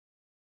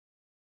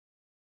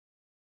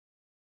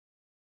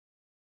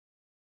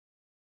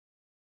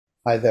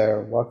Hi there,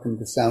 welcome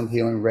to Sound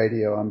Healing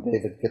Radio. I'm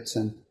David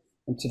Gibson,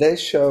 and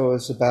today's show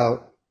is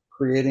about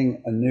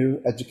creating a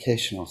new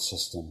educational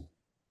system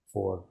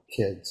for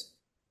kids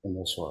in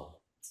this world.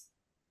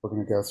 We're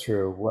going to go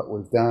through what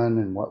we've done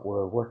and what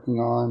we're working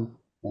on,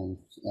 and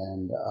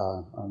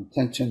our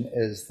intention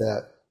is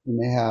that we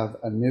may have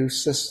a new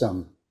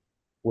system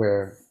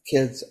where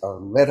kids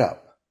are lit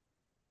up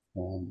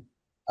and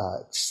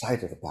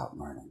excited about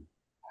learning.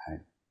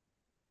 Right?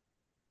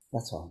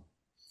 That's all.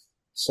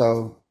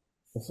 So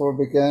before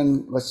we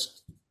begin,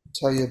 let's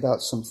tell you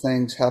about some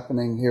things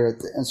happening here at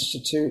the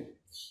Institute.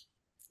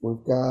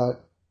 We've got,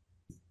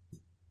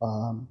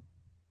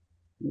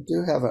 we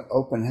do have an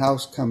open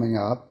house coming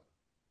up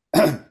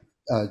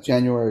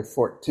January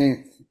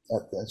 14th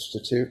at the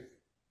Institute,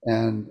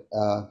 and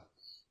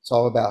it's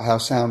all about how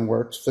sound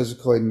works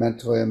physically,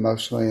 mentally,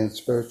 emotionally, and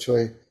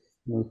spiritually.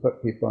 We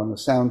put people on the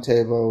sound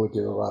table. We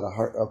do a lot of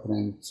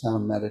heart-opening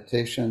sound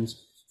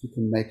meditations. You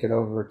can make it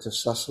over to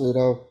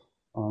Sausalito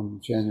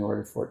on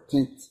January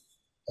 14th.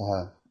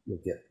 You'll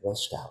get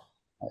blessed out.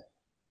 Right.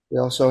 We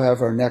also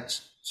have our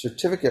next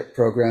certificate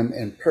program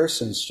in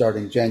person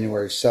starting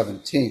January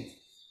 17th.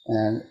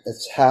 And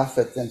it's half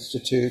at the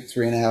Institute,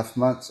 3.5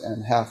 months,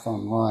 and half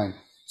online,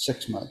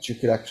 6 months. You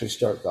could actually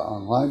start the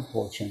online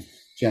portion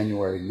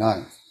January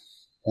 9th.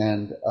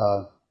 And,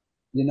 I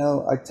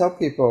tell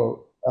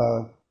people,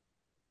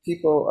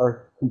 people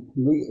are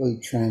completely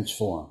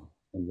transformed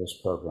in this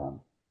program.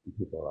 And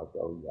people are like,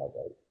 oh, yeah,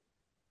 right.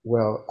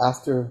 Well,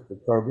 after the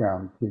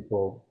program,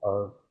 people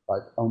are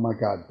like, oh my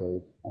God,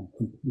 Dave, I'm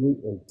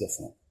completely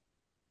different.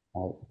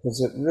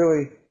 Because it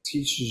really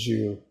teaches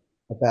you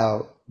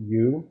about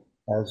you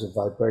as a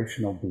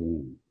vibrational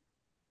being.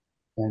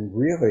 And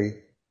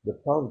really,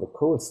 probably the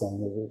coolest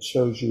thing is it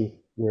shows you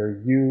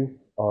where you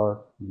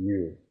are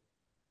you.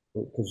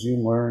 Because you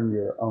learn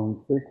your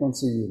own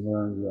frequency, you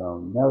learn your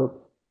own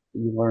note,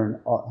 you learn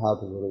how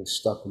to release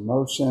stuck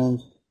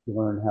emotions, you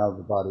learn how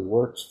the body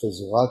works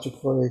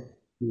physiologically,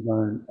 you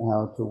learn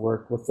how to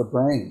work with the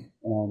brain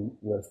and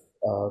with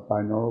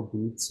binaural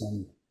beats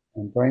and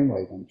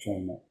brainwave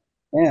entrainment.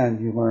 And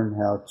you learn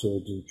how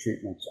to do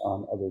treatments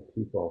on other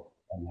people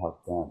and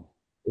help them.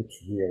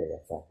 It's really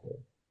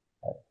effective.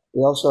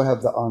 We also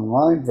have the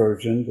online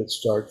version that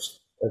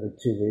starts every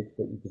 2 weeks,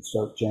 but you can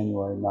start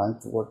January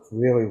 9th. It works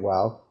really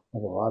well. I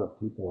have a lot of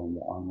people in the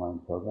online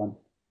program.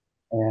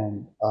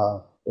 And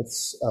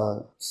it's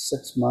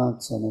 6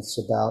 months, and it's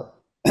about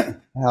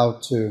how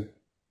to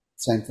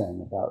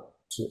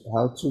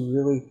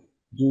really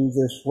do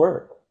this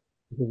work.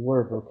 Because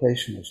we're a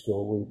vocational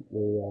school,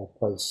 we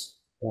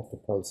have to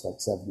place like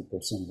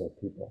 70% of our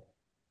people.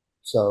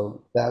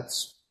 So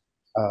that's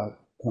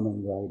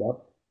coming right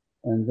up.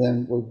 And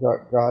then we've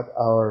got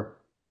our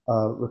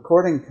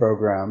recording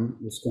program.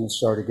 It's going to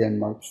start again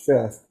March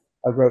 5th.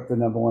 I wrote the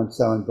 #1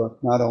 selling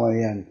book, not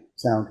only in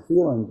sound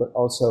healing, but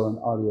also in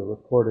audio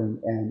recording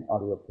and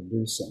audio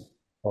producing,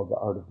 called The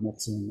Art of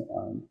Mixing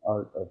and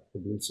Art of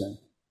Producing.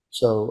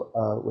 So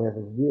we have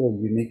a really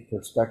unique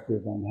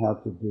perspective on how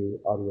to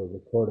do audio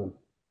recording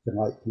to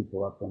light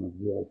people up in a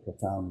really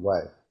profound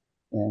way.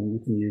 And you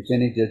can use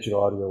any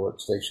digital audio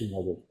workstation,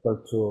 whether it's Pro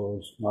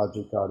Tools,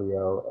 Logic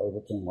Audio,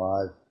 Ableton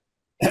Live.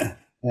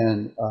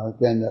 And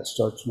again, that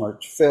starts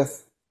March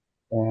 5th,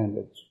 and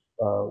it's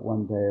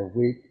 1 day a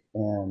week,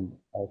 and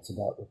it's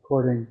about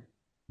recording,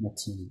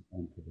 mixing,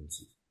 and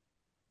producing.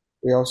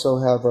 We also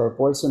have our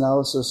voice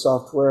analysis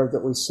software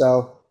that we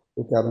sell.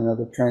 We've got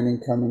another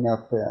training coming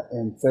up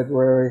in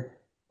February,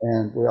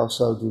 and we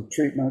also do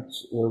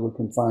treatments where we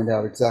can find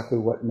out exactly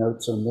what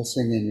notes are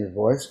missing in your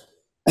voice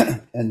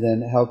and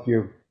then help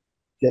you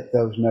get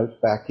those notes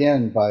back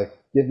in by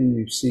giving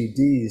you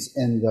CDs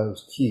in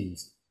those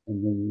keys.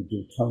 And then you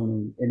do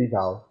toning any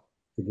vowel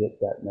to get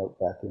that note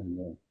back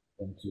into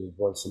your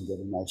voice and get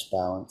a nice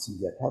balance and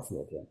get healthy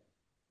again.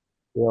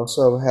 We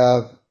also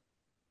have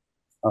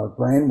our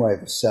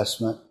brainwave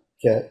assessment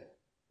kit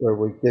where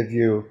we give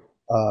you,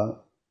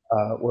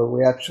 where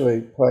we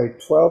actually play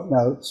 12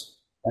 notes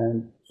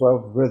and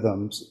 12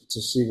 rhythms to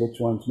see which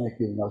ones make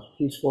you the most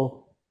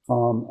peaceful,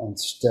 calm, and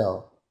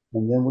still.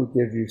 And then we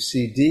give you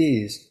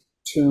CDs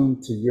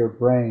tuned to your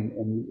brain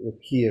in the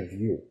key of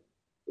you,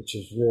 which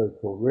is really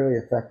cool, really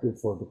effective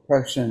for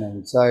depression,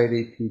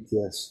 anxiety,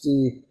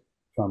 PTSD,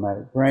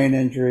 traumatic brain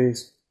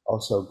injuries,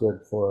 also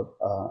good for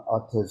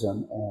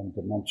autism and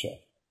dementia.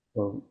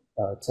 We're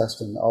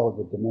testing all of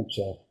the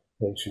dementia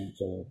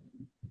patients, or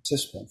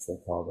participants, they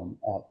call them,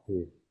 at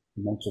the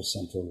dementia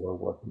center we're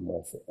working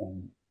with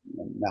in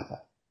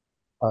Napa.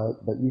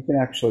 But you can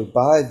actually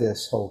buy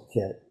this whole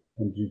kit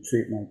and do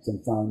treatments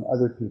and find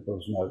other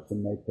people's notes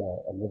and make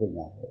a living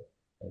out of it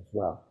as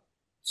well.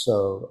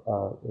 So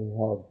we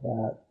have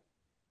that.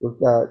 We've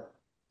got,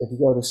 if you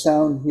go to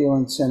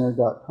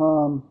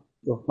soundhealingcenter.com,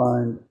 you'll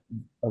find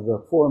the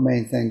 4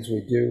 main things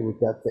we do. We've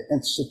got the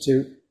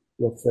Institute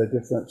with the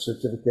different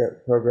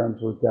certificate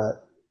programs. We've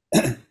got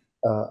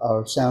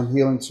our Sound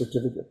Healing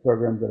Certificate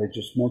program that I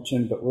just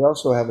mentioned, but we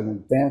also have an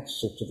Advanced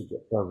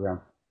Certificate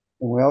program.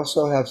 And we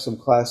also have some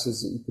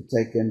classes that you could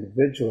take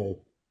individually.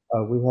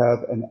 We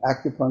have an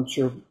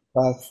acupuncture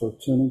class for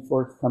tuning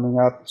forks coming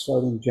up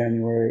starting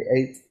January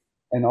 8th,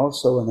 and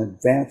also an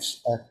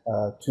advanced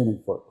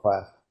tuning fork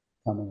class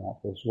coming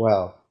up as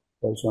well.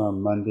 Those are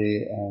on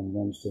Monday and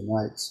Wednesday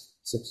nights,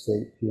 6 to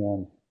 8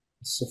 p.m.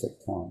 Pacific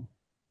time.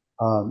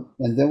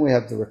 And then we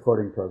have the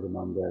recording program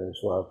on there as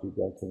well if you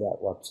go to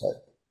that website.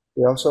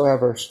 We also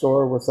have our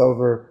store with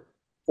over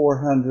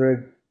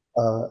 400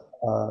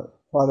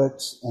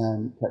 products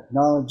and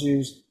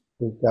technologies.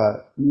 We've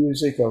got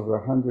music, over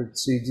 100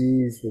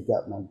 CDs. We've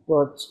got my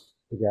books.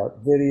 We've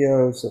got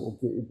videos that will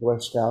get you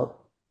blissed out.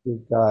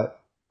 We've got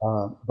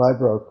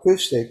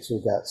vibroacoustics.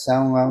 We've got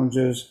sound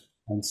lounges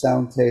and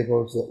sound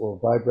tables that will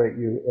vibrate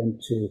you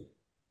into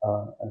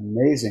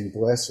amazing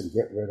bliss and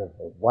get rid of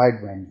a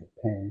wide range of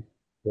pain.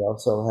 We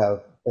also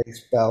have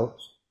bass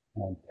belts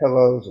and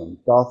pillows and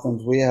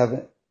dolphins. We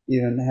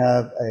even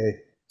have a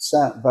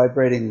sound,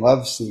 vibrating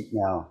love seat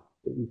now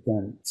that you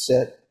can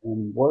sit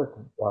and work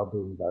while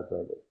being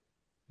vibrated.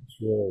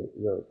 It's really,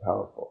 really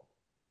powerful.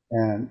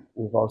 And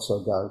we've also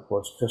got, of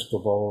course, crystal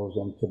bowls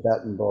and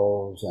Tibetan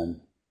bowls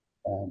and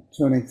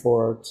tuning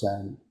forks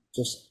and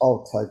just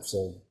all types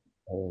of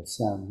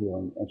sound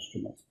healing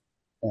instruments.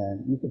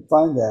 And you can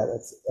find that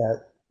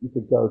you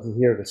could go to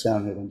here to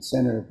Sound Healing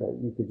Center,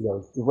 but you could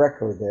go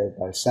directly there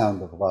by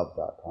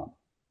soundoflove.com.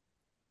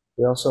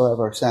 We also have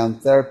our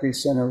Sound Therapy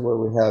Center where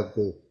we have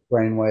the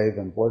brainwave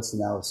and voice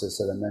analysis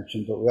that I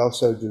mentioned, but we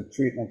also do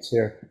treatments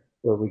here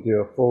where we do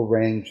a full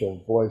range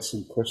of voice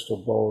and crystal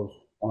bowls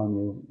on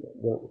you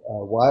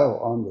while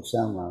on the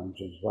Sound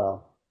Lounge as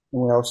well.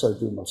 And we also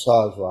do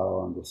massage while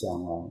on the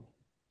Sound Lounge.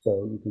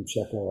 So you can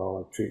check out all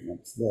our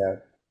treatments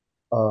there.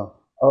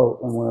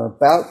 And we're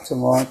about to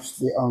launch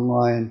the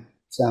online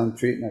Sound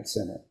Treatment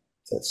Center.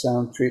 It's at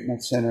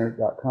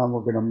soundtreatmentcenter.com.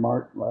 We're going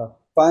to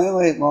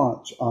finally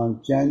launch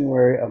on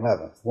January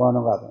 11th,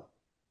 1/11.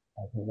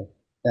 Okay.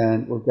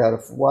 And we've got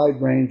a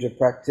wide range of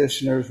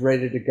practitioners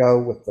ready to go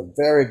with the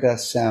very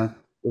best sound.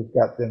 We've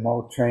got them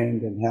all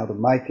trained in how to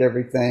mic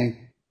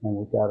everything, and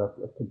we've got a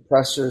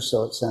compressor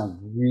so it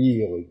sounds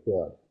really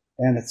good.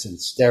 And it's in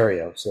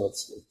stereo, so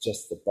it's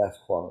just the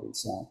best quality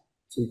sound.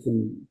 So you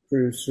can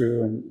cruise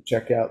through and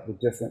check out the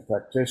different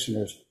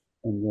practitioners,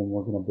 and then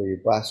we're going to be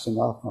blasting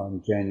off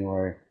on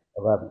January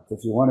 11th.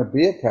 If you want to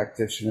be a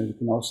practitioner, you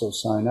can also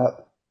sign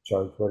up,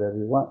 charge whatever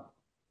you want,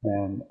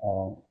 and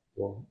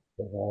we'll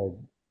provide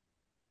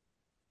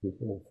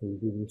people for you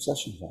to do your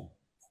sessions on.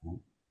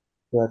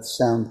 So that's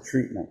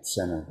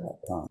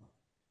soundtreatmentcenter.com.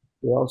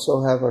 We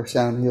also have our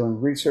Sound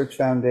Healing Research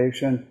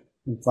Foundation.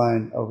 You can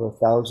find over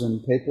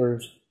 1,000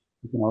 papers.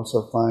 You can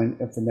also find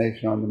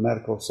information on the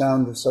Medical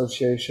Sound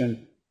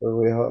Association, where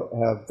we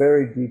have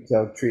very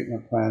detailed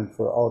treatment plans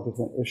for all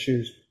different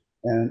issues.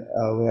 And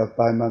we have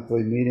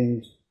bi-monthly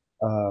meetings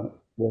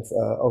with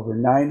over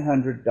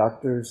 900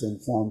 doctors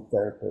and sound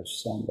therapists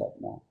signed up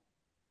now.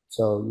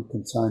 So you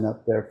can sign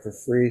up there for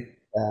free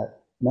at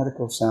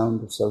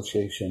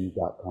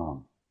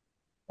medicalsoundassociation.com.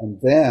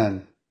 And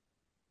then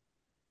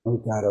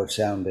we've got our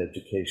Sound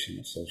Education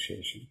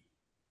Association.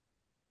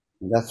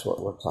 And that's what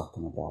we're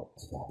talking about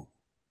today.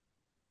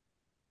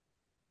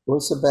 It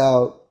was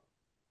about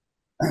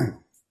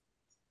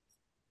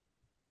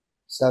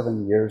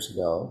 7 years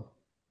ago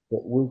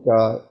that we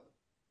got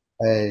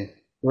a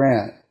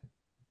grant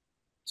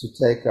to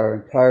take our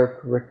entire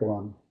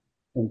curriculum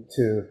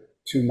into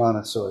 2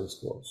 Montessori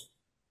schools.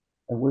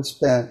 And we've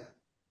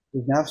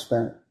now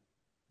spent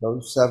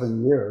those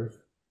 7 years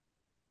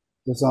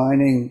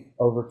designing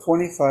over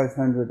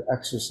 2,500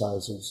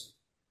 exercises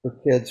for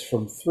kids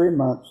from 3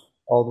 months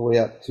all the way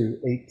up to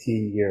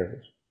 18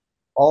 years,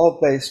 all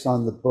based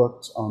on the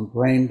books on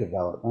brain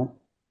development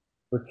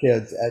for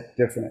kids at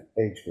different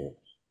age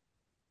groups.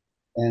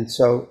 And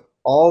so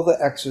all the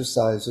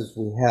exercises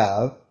we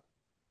have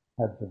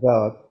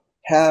developed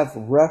have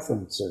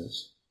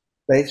references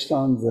based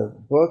on the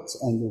books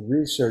and the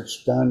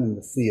research done in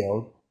the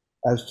field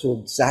as to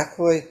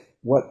exactly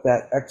what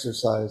that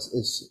exercise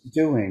is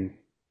doing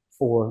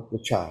for the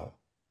child.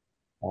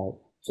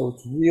 So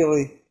it's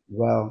really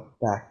well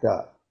backed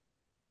up.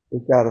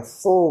 We've got a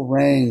full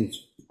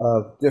range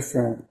of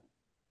different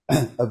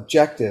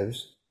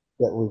objectives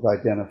that we've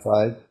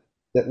identified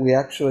that we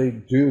actually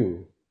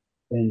do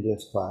in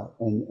this class,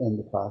 in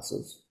the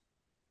classes.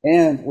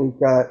 And we've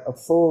got a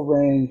full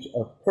range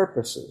of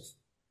purposes.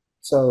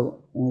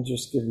 So let me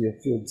just give you a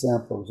few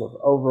examples of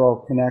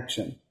overall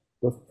connection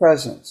with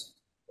presence,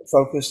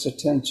 focused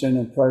attention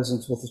and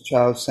presence with the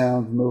child's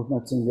sounds,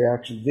 movements, and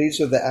reactions.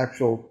 These are the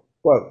actual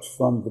quotes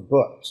from the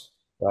books,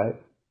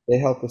 right? They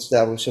help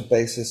establish a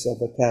basis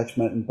of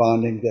attachment and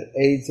bonding that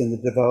aids in the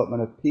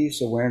development of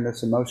peace,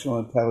 awareness, emotional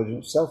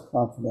intelligence,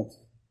 self-confidence,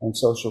 and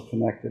social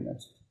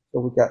connectedness. So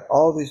we've got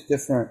all these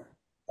different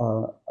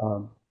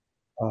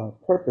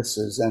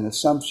purposes and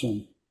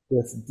assumptions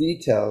with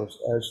details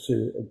as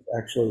to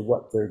actually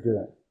what they're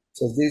doing.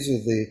 So these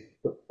are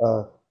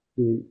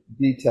the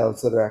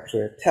details that are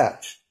actually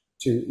attached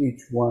to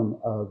each one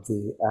of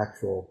the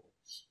actual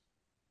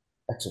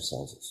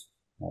exercises,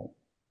 right?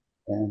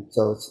 And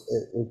so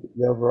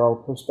the overall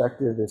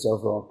perspective is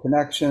overall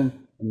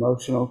connection,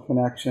 emotional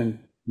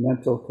connection,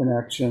 mental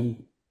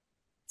connection,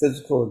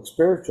 physical and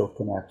spiritual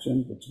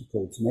connection, which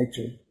includes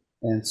nature,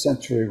 and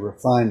sensory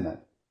refinement,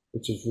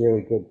 which is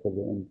really good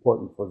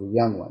important for the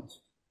young ones.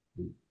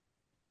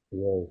 To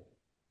really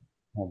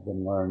have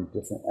them learn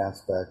different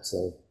aspects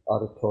of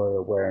auditory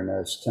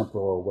awareness,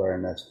 temporal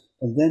awareness,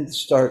 and then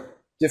start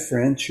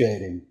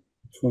differentiating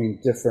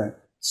between different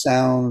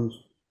sounds,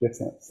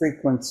 different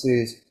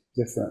frequencies,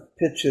 different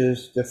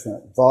pitches,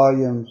 different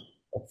volumes,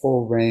 a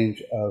full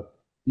range of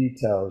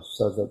details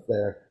so that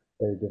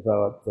they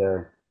develop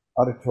their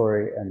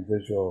auditory and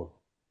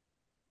visual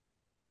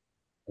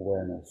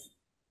awareness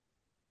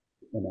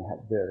in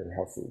a very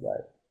healthy way.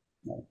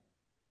 Right?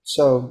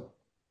 So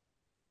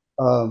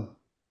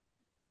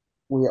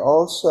we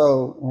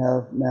also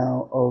have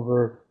now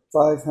over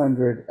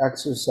 500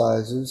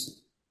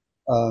 exercises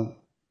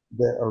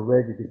that are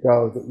ready to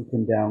go that you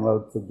can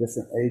download for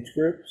different age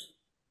groups.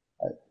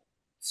 Right?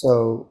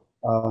 So,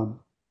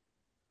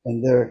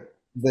 and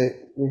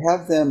we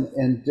have them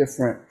in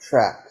different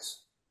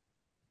tracks.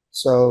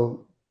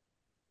 So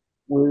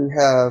we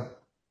have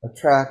a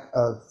track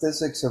of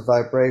physics of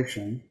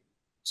vibration.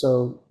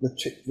 So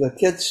the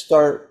kids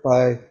start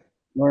by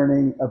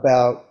learning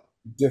about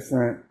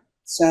different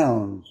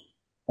sounds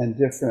and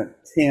different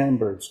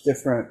timbres,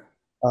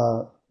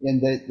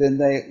 and then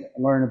they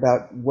learn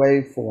about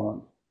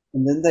waveform,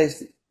 and then they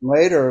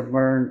later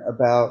learn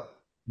about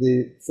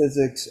the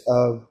physics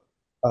of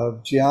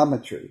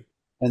geometry,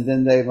 and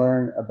then they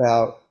learn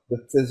about the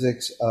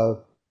physics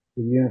of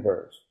the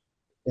universe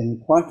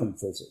in quantum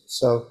physics.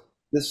 So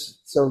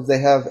they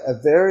have a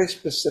very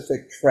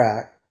specific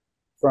track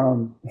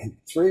from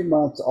 3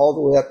 months all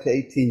the way up to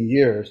 18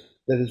 years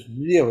that is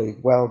really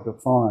well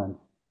defined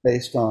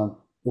based on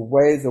the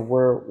way the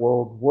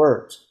world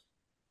works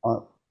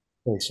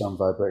based on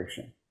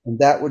vibration. And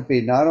that would be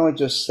not only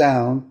just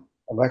sound,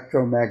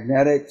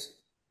 electromagnetics,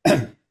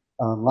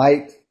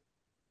 light,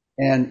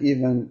 and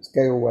even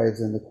scale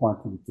waves in the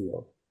quantum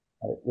field,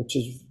 right, which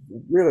is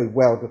really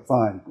well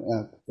defined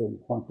in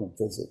quantum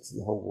physics,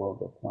 the whole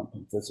world of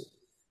quantum physics.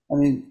 I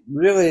mean,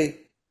 really,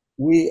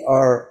 we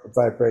are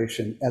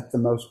vibration at the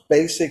most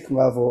basic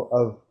level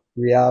of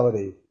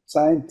reality,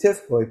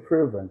 scientifically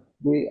proven.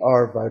 We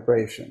are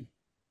vibration.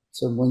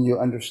 So when you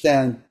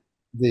understand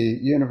the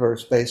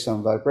universe based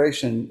on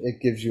vibration, it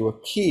gives you a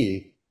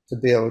key to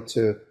be able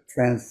to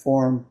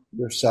transform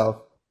yourself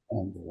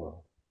and the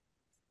world.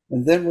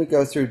 And then we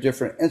go through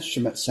different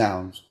instrument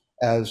sounds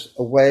as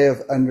a way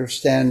of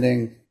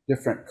understanding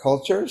different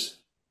cultures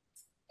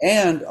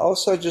and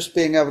also just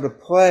being able to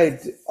play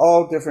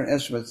all different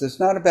instruments. It's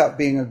not about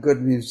being a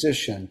good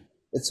musician.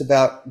 It's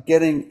about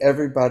getting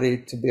everybody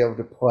to be able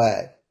to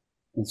play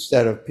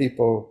instead of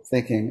people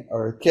thinking,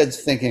 or kids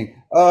thinking,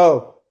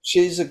 oh,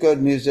 she's a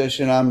good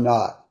musician, I'm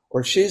not.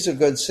 Or she's a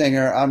good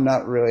singer, I'm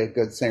not really a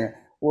good singer.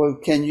 Well,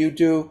 can you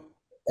do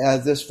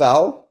this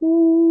vowel?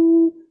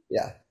 Ooh.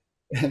 Yeah.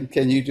 And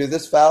can you do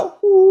this vowel?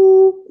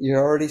 Ooh.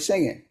 You're already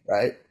singing,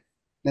 right?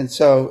 And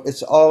so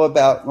it's all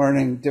about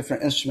learning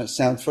different instrument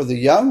sounds. For the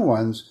young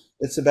ones,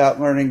 it's about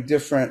learning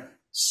different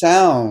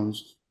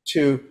sounds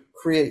to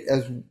create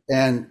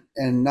and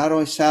not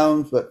only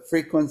sounds, but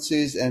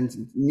frequencies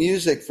and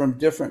music from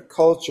different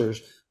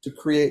cultures to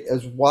create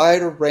as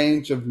wide a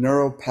range of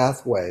neural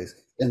pathways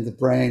in the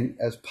brain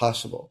as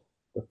possible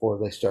before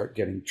they start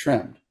getting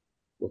trimmed,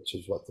 which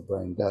is what the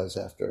brain does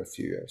after a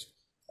few years.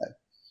 Okay.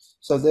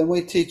 So then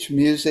we teach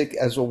music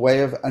as a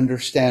way of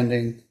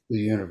understanding the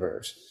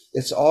universe.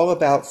 It's all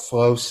about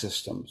flow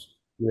systems,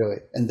 really.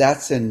 And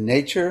that's in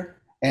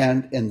nature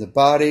and in the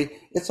body.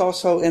 It's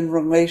also in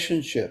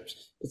relationships.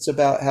 It's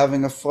about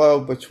having a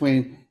flow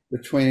between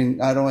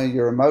not only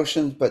your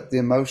emotions, but the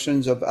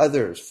emotions of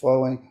others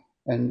flowing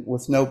and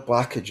with no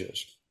blockages,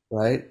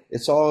 right?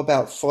 It's all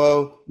about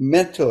flow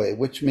mentally,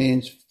 which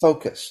means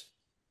focus.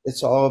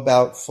 It's all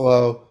about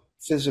flow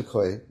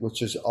physically,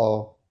 which is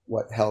all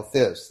what health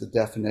is. The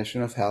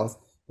definition of health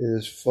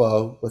is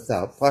flow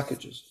without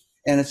blockages.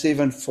 And it's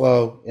even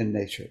flow in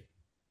nature,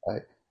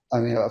 right? I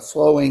mean, a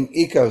flowing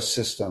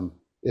ecosystem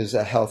is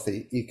a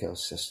healthy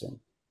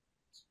ecosystem.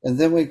 And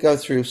then we go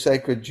through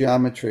sacred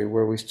geometry,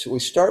 where we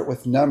start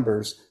with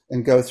numbers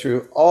and go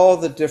through all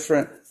the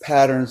different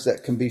patterns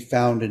that can be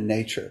found in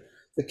nature.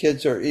 The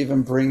kids are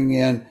even bringing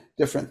in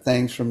different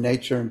things from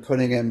nature and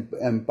putting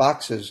in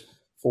boxes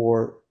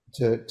to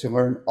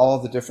learn all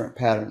the different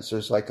patterns.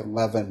 There's like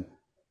 11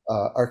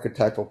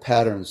 archetypal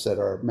patterns that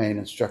our main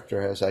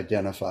instructor has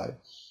identified.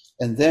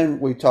 And then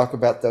we talk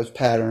about those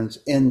patterns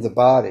in the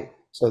body.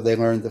 So they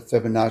learn the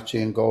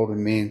Fibonacci and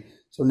golden mean.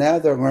 So now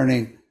they're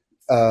learning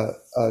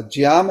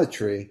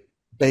geometry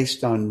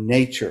based on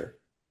nature,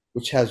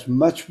 which has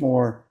much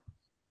more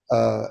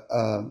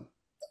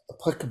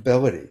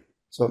applicability.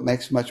 So it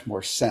makes much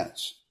more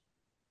sense.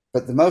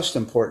 But the most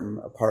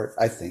important part,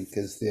 I think,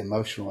 is the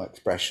emotional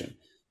expression.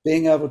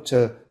 Being able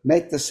to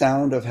make the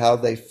sound of how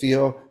they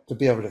feel, to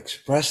be able to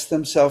express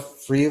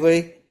themselves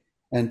freely,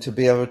 and to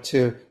be able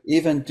to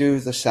even do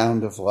the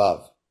sound of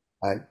love.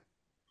 Right?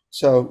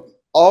 So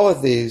all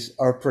of these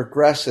are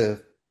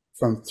progressive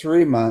from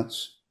 3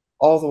 months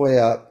all the way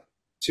up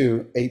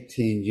to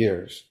 18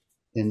 years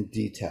in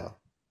detail.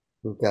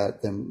 We've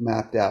got them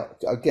mapped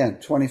out. Again,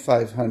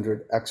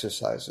 2,500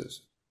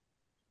 exercises.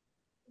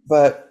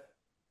 But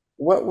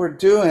what we're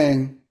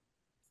doing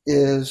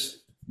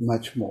is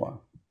much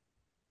more.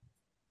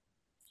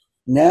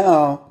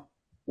 Now,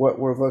 what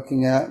we're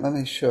looking at, let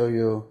me show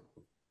you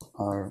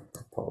our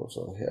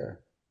proposal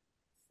here.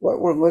 What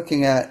we're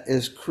looking at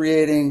is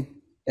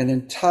creating an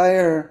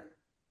entire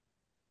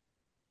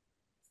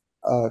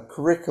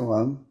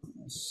curriculum.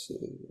 Let's see,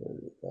 where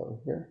did it go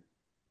here?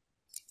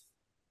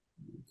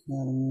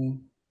 Academy.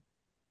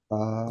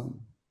 Oh,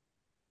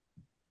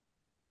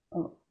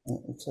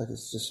 it looks like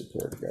it's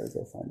disappeared. I gotta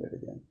go find it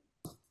again.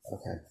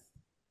 Okay.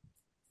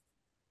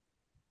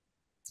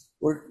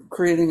 We're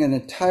creating an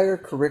entire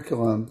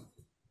curriculum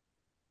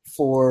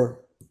for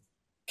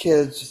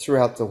kids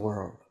throughout the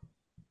world.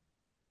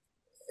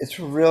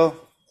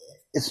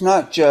 It's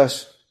not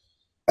just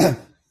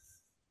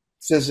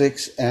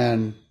physics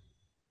and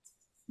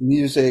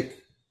music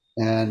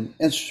and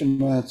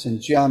instruments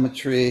and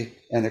geometry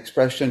and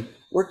expression.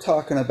 We're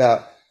talking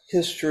about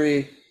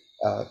history,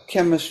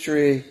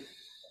 chemistry,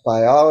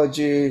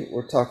 biology.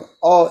 We're talking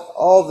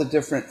all the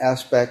different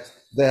aspects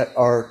that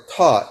are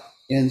taught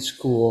in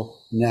school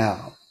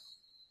now.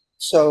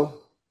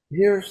 So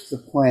here's the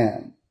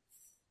plan.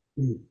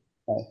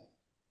 Okay.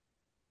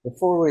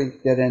 Before we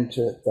get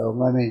into it, though,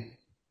 let me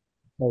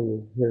tell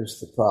you, here's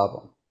the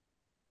problem.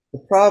 The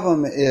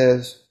problem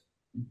is,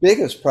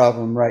 biggest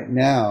problem right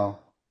now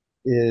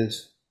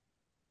is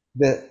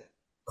that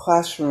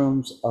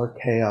classrooms are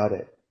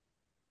chaotic,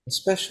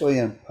 especially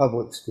in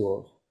public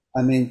schools.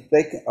 I mean,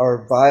 they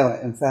are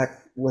violent. In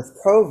fact, with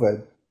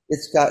COVID,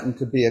 it's gotten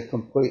to be a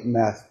complete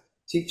mess.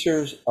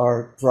 Teachers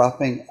are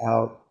dropping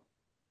out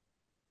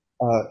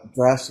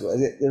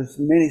drastically. There's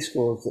many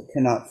schools that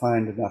cannot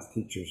find enough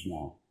teachers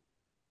now.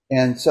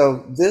 And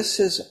so this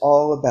is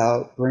all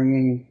about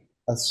bringing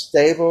a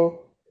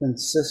stable,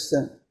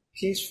 consistent,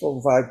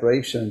 peaceful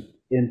vibration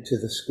into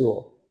the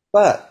school.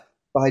 But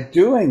by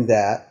doing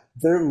that,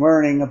 they're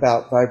learning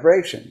about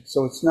vibration.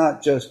 So it's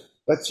not just,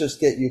 let's just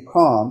get you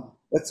calm.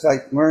 Let's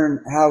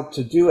learn how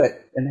to do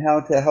it and how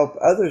to help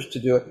others to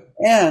do it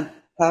and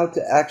how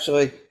to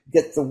actually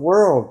get the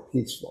world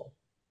peaceful,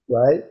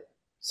 right?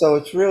 So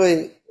it's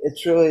really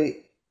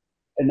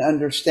an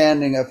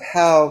understanding of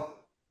how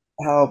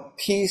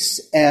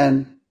peace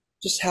and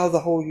just how the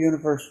whole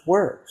universe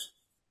works,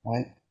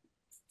 right?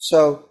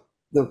 So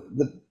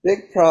the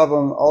big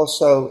problem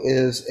also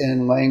is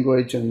in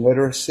language and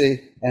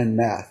literacy and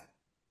math.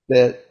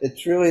 That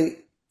it's really,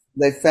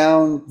 they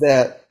found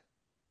that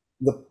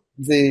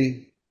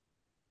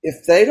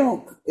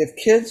if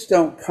kids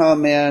don't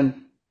come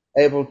in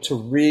able to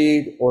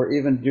read or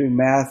even do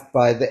math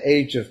by the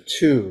age of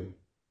 2,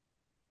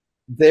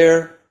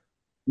 they're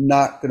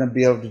not going to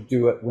be able to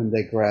do it when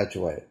they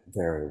graduate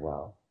very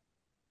well.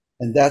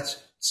 And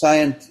that's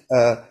science,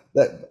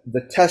 that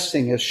the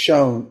testing has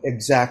shown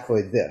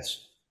exactly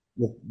this.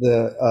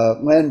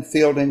 Len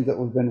Fielding that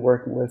we've been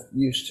working with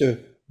used to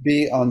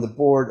be on the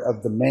board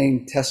of the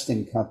main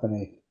testing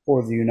company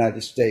for the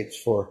United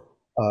States for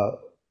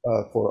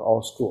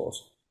all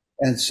schools.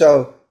 And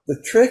so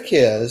the trick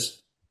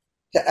is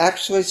to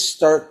actually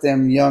start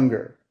them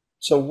younger.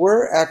 So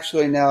we're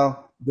actually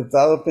now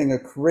developing a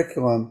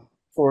curriculum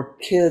for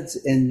kids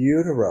in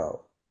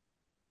utero,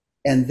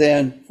 and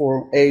then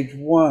for age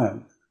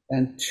 1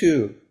 and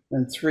 2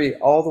 and 3,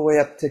 all the way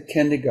up to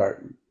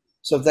kindergarten.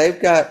 So they've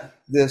got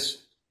this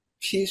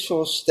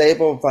peaceful,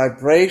 stable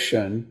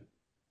vibration,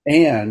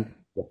 and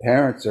the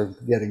parents are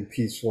getting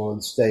peaceful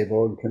and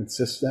stable and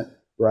consistent,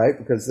 right?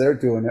 Because they're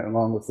doing it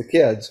along with the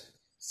kids.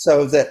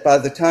 So that by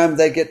the time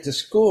they get to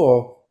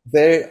school,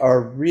 they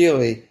are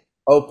really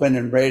open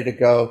and ready to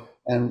go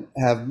and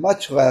have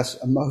much less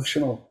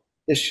emotional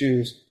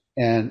issues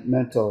and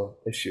mental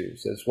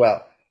issues as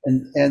well.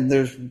 And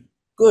there's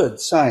good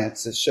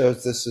science that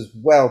shows this is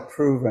well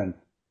proven,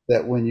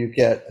 that when you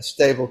get a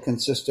stable,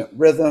 consistent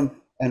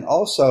rhythm and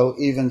also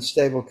even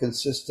stable,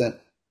 consistent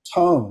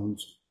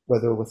tones,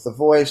 whether with the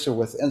voice or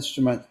with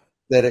instrument,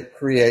 that it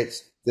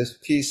creates this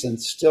peace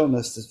and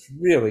stillness that's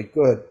really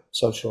good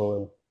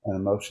socially and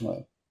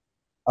emotionally.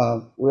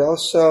 We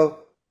also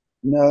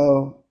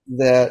know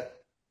that,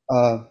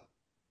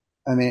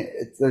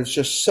 there's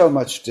just so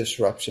much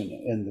disruption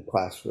in the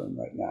classroom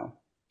right now.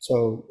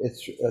 So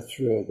that's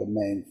really the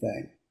main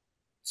thing.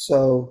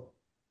 So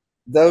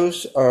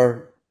those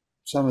are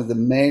some of the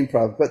main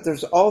problems. But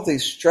there's all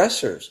these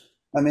stressors.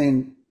 I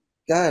mean,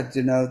 God,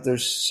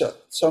 there's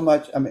so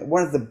much. I mean,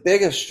 one of the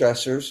biggest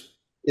stressors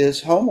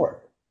is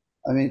homework.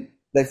 I mean,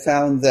 they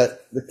found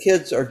that the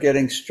kids are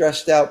getting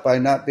stressed out by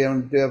not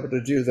being able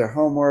to do their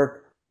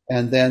homework,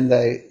 and then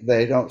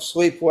they don't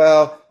sleep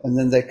well, and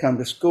then they come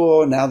to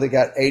school, and now they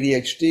got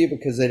ADHD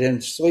because they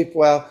didn't sleep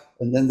well,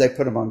 and then they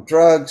put them on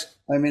drugs.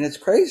 I mean, it's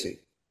crazy,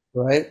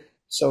 right?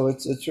 So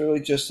it's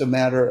really just a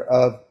matter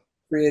of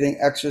creating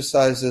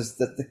exercises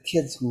that the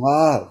kids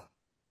love,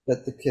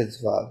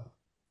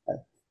 Okay?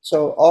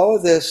 So all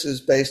of this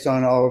is based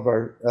on all of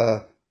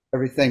our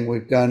everything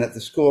we've done at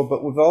the school,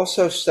 but we've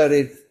also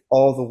studied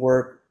all the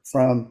work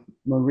from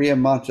Maria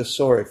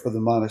Montessori for the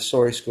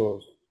Montessori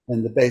schools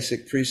and the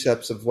basic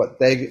precepts of what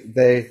they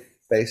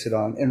base it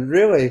on. And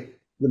really,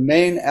 the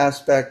main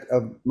aspect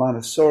of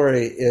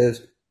Montessori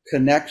is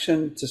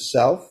connection to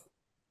self,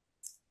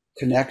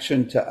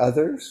 connection to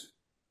others,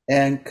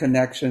 and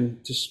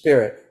connection to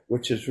spirit,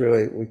 which is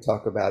really we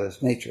talk about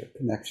as nature,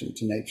 connection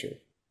to nature.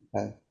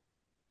 Okay?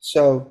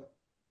 So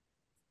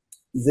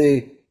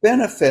the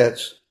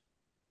benefits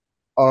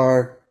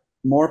are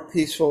more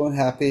peaceful and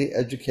happy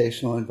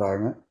educational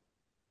environment.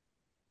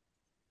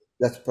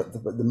 That's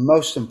the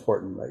most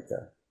important right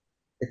there.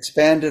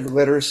 Expanded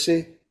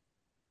literacy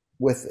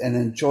with an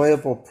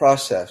enjoyable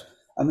process.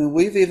 I mean,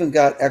 we've even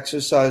got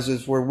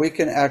exercises where we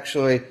can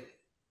actually,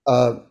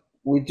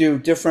 we do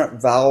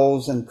different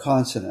vowels and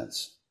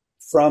consonants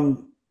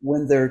from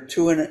when they're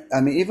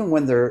even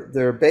when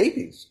they're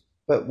babies.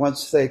 But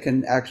once they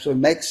can actually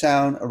make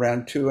sound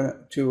around two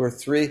or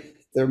three,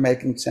 they're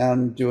making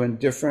sound doing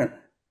different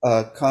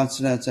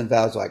consonants and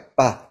vowels like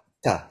ba,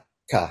 ta,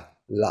 ka,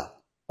 la,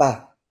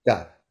 ba,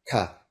 da,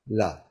 ka,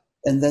 la.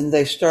 And then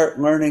they start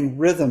learning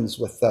rhythms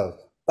with those.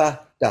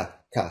 Ba, da,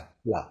 ka,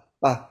 la,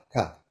 ba,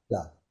 ka,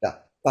 la, da,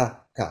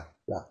 ba, ka,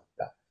 la,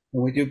 da.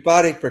 And we do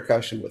body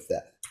percussion with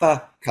that.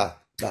 Pa, ka,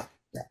 la,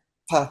 da,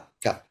 pa,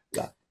 ka,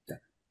 la, da,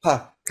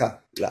 pa, ka,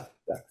 la,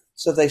 da.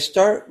 So they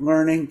start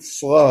learning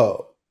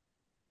flow,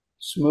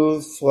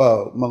 smooth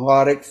flow,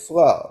 melodic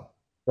flow,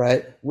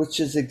 right? Which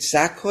is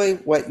exactly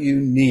what you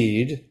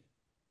need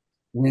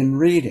when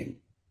reading.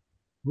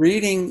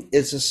 Reading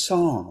is a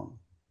song.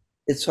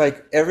 It's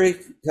like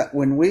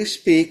when we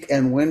speak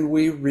and when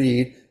we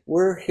read,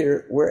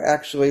 we're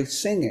actually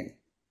singing.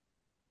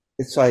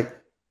 It's like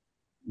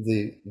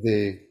the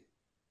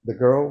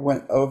girl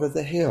went over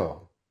the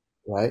hill,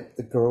 right?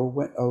 The girl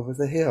went over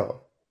the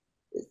hill.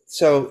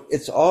 So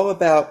it's all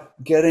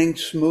about getting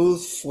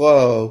smooth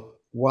flow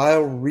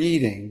while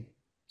reading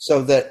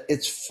so that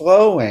it's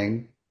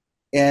flowing,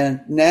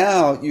 and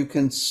now you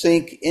can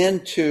sink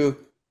into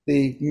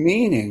the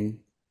meaning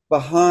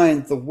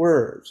behind the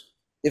words.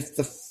 If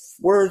the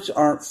words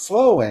aren't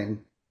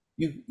flowing,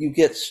 you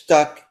get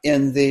stuck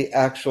in the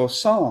actual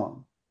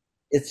song.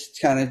 It's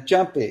kind of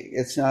jumpy.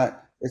 It's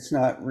not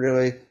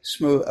really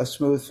a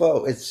smooth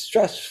flow. It's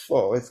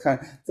stressful. It's kind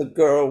of, the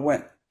girl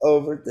went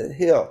over the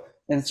hill,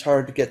 and it's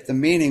hard to get the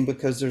meaning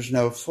because there's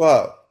no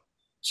flow.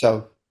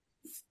 So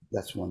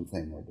that's one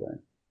thing we're doing.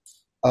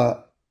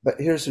 But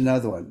here's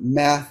another one,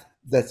 math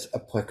that's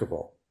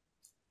applicable.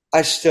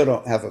 I still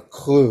don't have a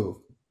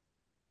clue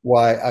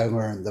why I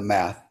learned the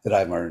math that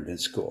I learned in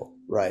school,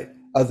 right?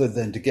 Other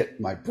than to get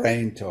my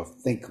brain to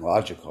think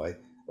logically,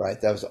 right?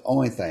 That was the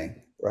only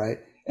thing, right?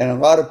 And a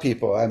lot of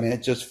people, I mean,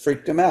 it just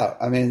freaked them out.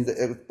 I mean,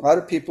 a lot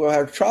of people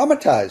are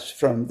traumatized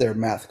from their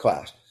math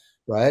class,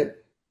 right?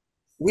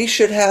 We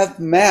should have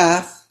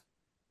math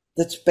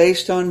that's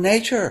based on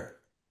nature.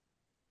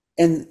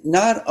 And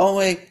not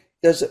only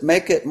does it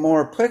make it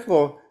more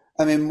applicable,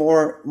 I mean,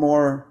 more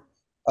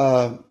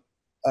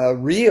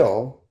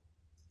real,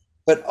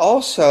 but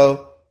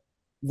also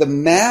the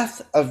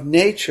math of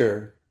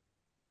nature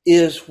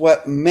is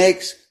what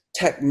makes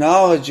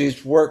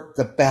technologies work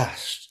the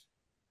best.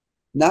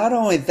 Not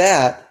only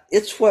that,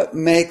 it's what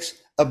makes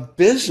a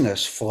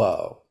business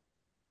flow.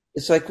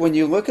 It's like when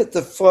you look at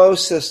the flow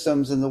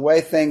systems and the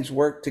way things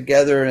work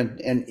together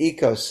in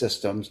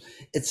ecosystems,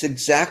 it's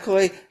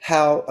exactly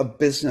how a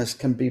business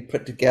can be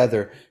put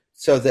together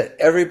so that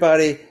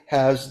everybody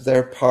has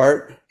their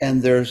part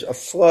and there's a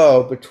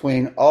flow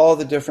between all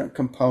the different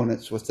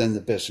components within the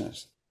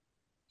business.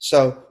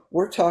 So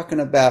we're talking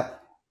about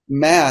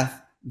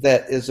math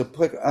that is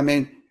applicable. I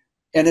mean,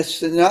 and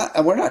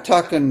we're not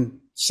talking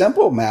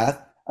simple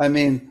math. I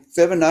mean,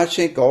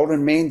 Fibonacci,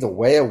 golden mean, the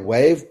way a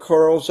wave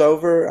curls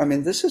over. I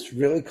mean, this is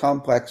really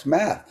complex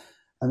math.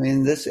 I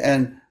mean,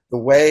 and the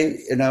way,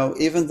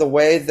 even the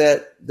way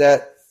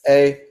that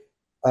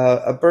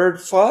a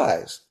bird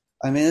flies.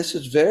 I mean, this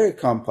is very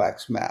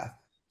complex math.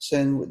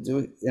 So,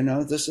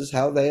 this is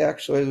how they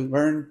actually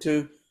learned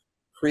to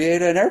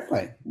create an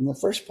airplane in the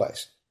first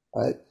place,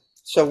 right?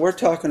 So we're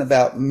talking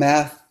about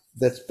math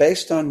that's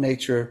based on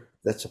nature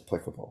that's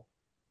applicable.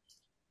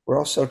 We're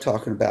also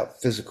talking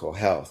about physical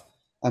health.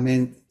 I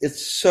mean,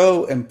 it's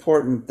so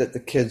important that the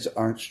kids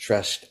aren't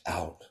stressed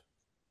out,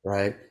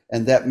 right?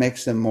 And that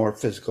makes them more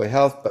physically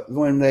healthy. But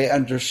when they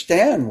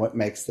understand what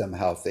makes them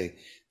healthy,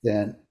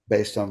 then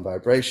based on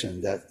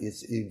vibration, that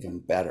is even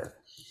better.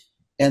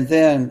 And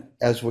then,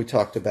 as we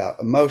talked about,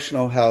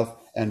 emotional health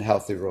and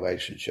healthy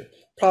relationship,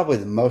 probably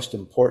the most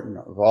important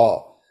of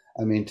all.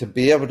 I mean, to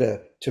be able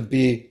to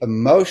be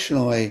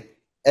emotionally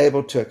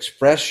able to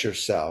express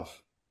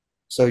yourself,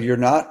 so you're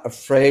not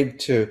afraid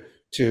to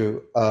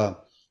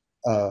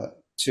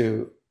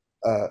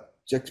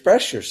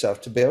express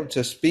yourself, to be able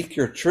to speak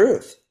your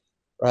truth,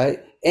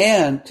 right?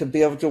 And to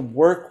be able to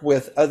work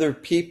with other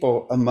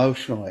people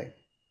emotionally,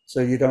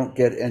 so you don't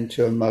get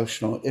into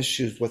emotional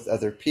issues with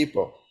other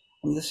people.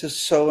 And this is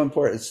so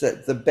important. It's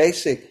that the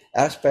basic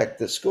aspect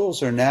that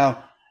schools are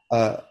now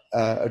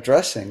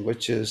addressing,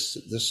 which is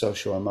the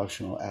social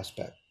emotional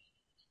aspect.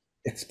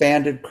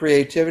 expanded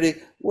creativity,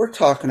 we're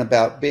talking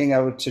about being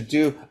able to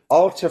do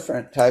all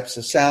different types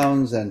of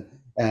sounds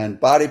and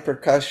body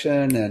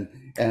percussion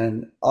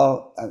and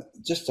all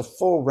just a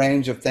full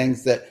range of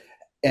things that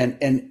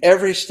and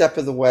every step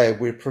of the way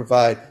we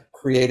provide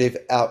creative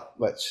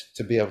outlets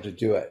to be able to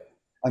do it.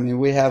 I mean,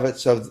 we have it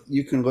so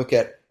you can look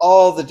at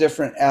all the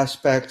different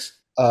aspects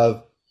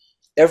of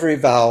every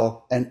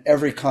vowel and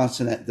every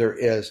consonant there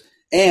is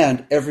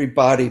and every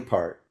body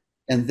part.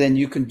 And then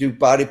you can do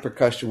body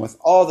percussion with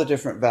all the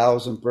different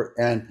vowels and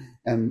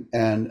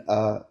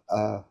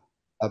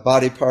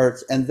body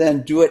parts, and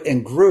then do it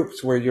in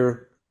groups where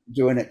you're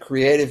doing it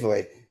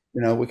creatively.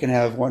 You know, we can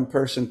have one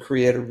person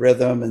create a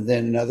rhythm, and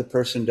then another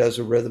person does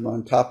a rhythm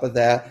on top of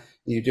that.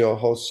 You do a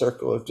whole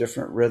circle of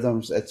different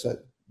rhythms. It's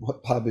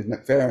what Bobby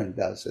McFerrin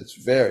does. It's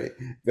very,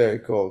 very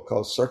cool,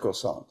 called Circle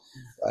Song,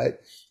 right?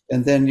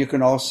 And then you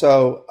can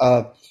also,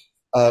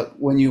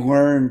 when you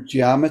learn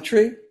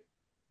geometry,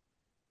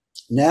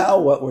 now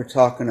what we're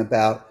talking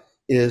about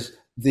is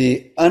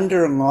the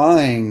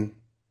underlying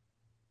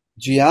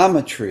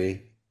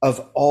geometry of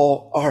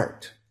all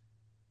art,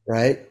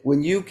 right?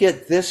 When you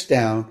get this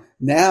down,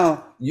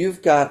 now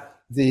you've got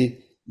the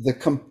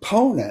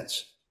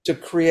components to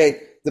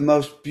create the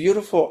most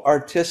beautiful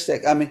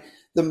artistic, I mean,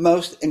 the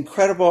most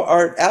incredible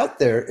art out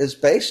there is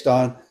based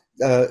on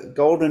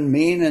golden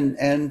mean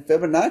and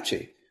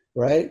Fibonacci,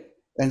 right?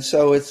 And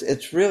so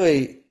it's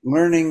really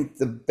learning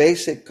the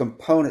basic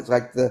components,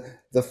 like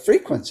the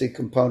frequency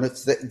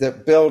components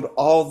that build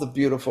all the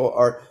beautiful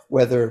art,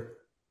 whether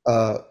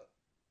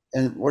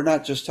and we're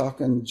not just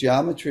talking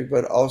geometry,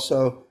 but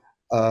also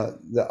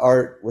the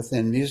art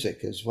within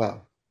music as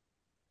well.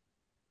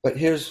 But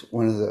here's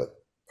one of the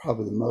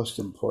probably the most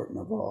important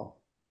of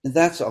all, and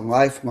that's a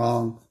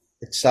lifelong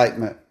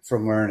excitement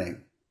from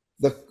learning.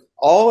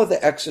 All of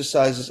the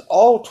exercises,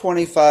 all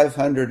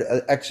 2,500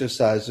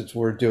 exercises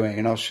we're doing,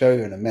 and I'll show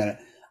you in a minute,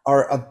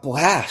 are a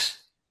blast.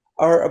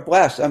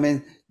 I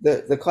mean,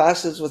 the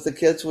classes with the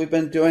kids we've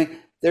been doing,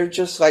 they're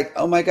just like,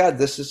 oh my God,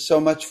 this is so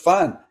much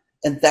fun.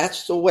 And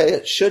that's the way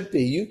it should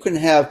be. You can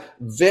have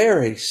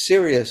very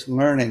serious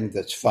learning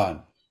that's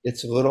fun.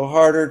 It's a little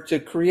harder to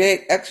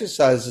create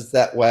exercises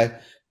that way,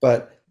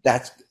 but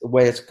that's the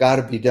way it's got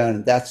to be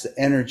done. That's the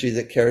energy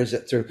that carries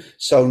it through.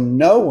 So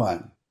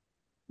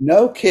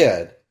no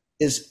kid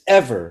is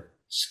ever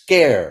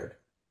scared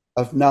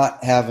of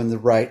not having the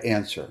right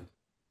answer,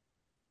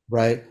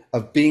 right?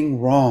 Of being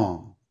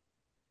wrong.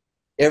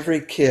 Every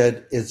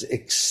kid is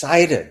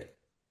excited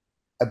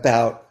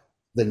about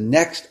the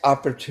next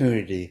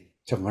opportunity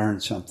to learn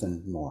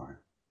something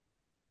more.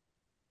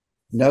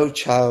 No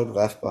child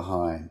left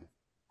behind.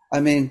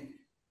 I mean,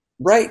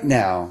 right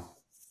now,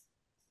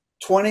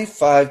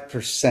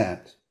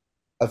 25%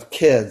 of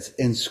kids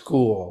in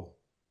school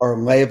are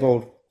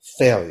labeled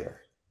failure.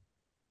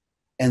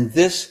 And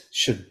this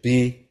should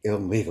be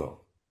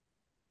illegal.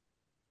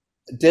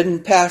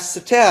 Didn't pass the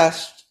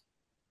test,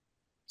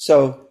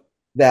 so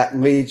that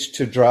leads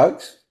to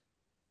drugs,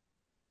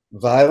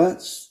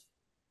 violence.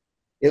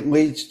 It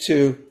leads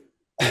to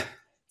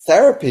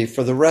therapy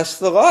for the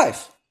rest of the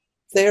life.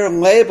 They are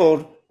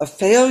labeled a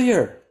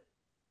failure.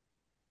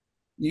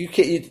 You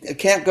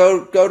can't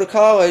go to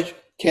college,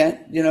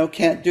 can't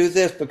do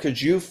this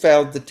because you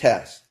failed the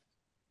test.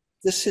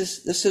 This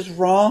is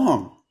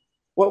wrong.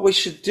 What we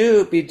should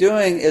be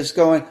doing is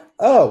going,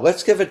 oh,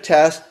 let's give a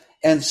test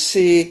and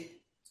see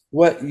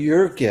what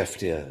your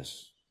gift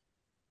is.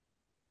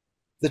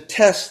 The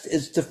test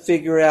is to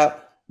figure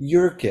out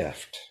your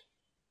gift.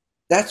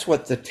 That's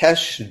what the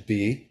test should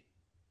be.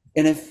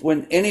 And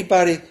when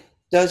anybody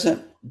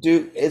isn't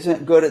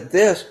good at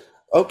this,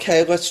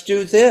 okay, let's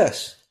do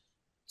this.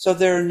 So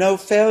there are no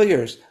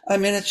failures. I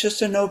mean, it's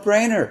just a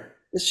no-brainer.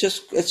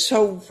 It's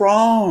so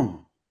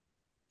wrong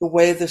the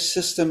way the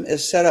system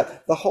is set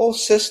up. The whole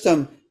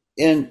system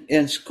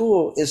in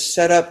school is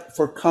set up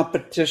for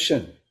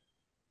competition,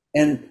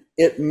 and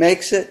it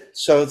makes it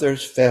so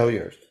there's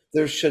failures.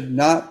 There should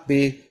not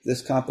be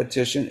this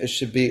competition. It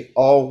should be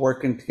all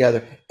working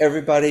together.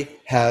 Everybody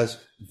has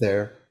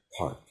their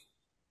part.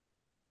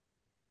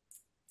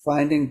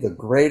 Finding the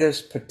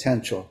greatest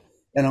potential.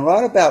 And a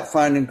lot about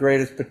finding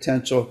greatest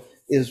potential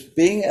is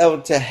being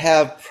able to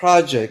have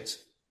projects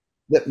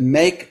that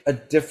make a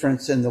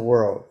difference in the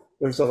world.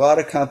 There's a lot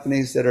of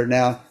companies that are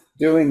now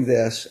doing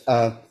this.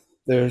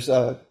 There's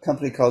a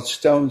company called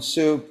Stone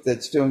Soup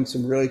that's doing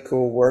some really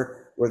cool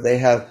work where they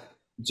have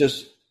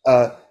just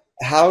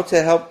how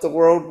to help the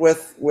world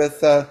with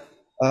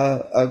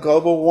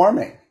global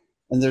warming.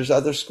 And there's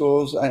other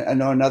schools. I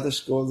know another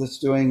school that's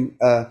doing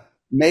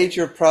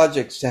major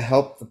projects to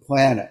help the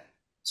planet.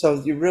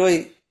 So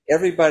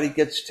everybody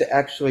gets to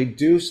actually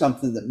do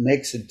something that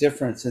makes a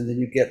difference. And then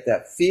you get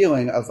that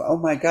feeling of, oh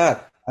my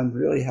God, I'm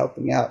really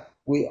helping out.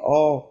 We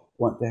all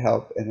want to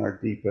help in our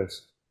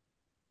deepest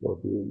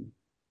well-being.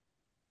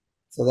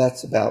 So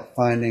that's about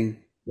finding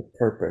the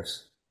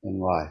purpose in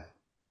life,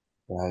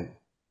 right?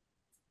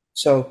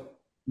 So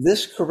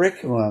this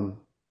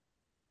curriculum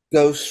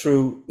goes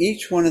through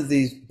each one of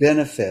these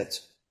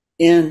benefits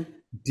in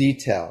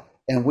detail.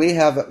 And we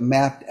have it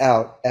mapped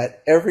out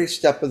at every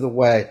step of the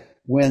way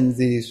when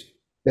these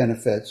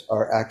benefits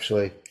are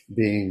actually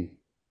being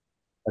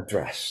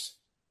addressed.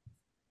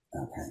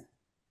 Okay.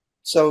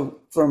 So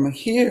from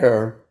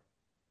here,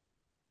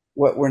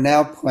 what we're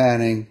now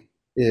planning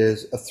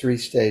is a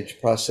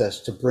 3-stage process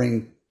to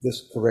bring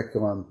this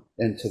curriculum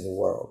into the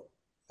world.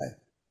 Okay.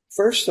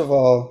 First of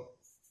all,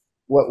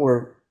 what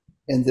we're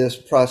in this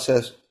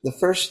process, the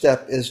first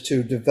step is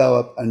to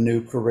develop a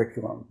new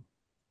curriculum.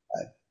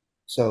 Okay.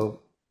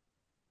 So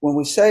when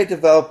we say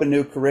develop a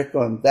new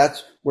curriculum,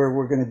 that's where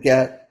we're going to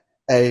get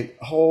a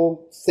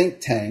whole think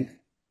tank,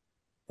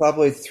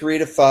 probably 3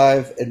 to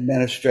 5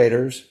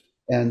 administrators,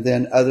 and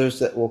then others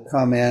that will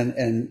come in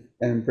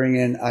and bring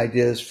in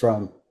ideas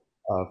from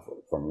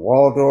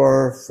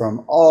Waldorf,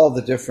 from all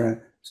the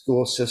different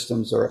school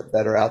systems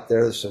that are out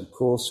there. There's some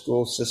cool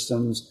school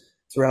systems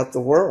throughout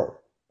the world,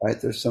 right?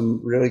 There's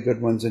some really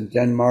good ones in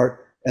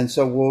Denmark. And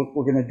so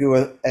we're going to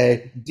do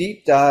a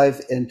deep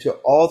dive into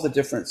all the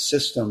different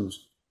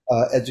systems,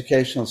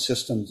 educational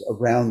systems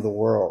around the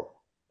world.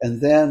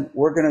 And then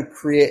we're going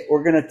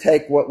to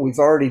take what we've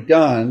already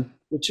done,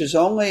 which is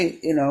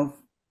only,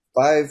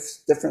 5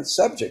 different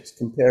subjects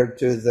compared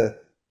to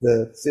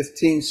the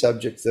 15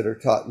 subjects that are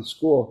taught in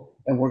school.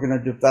 And we're going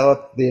to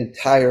develop the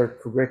entire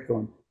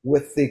curriculum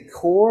with the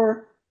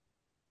core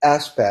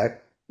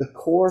aspect, the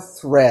core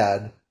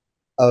thread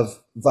of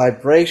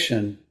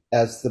vibration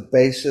as the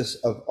basis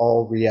of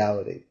all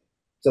reality.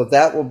 So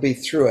that will be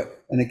through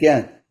it. And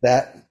again,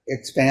 that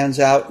expands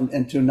out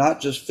into not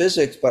just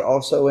physics, but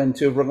also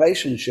into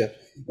relationships,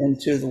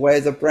 into the way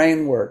the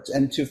brain works,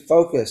 into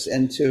focus,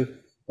 into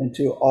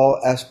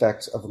all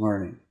aspects of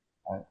learning.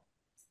 Right?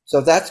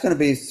 So that's going to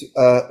be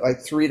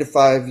like 3 to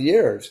 5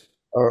 years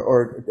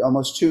or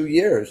almost 2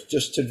 years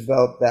just to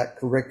develop that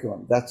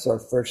curriculum. That's our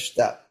first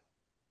step.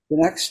 The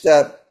next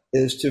step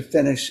is to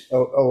finish,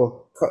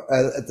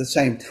 at the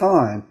same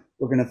time,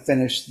 we're going to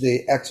finish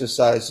the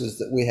exercises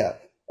that we have.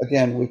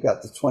 Again, we've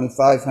got the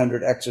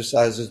 2,500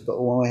 exercises, but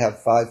we'll only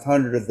have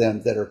 500 of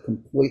them that are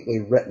completely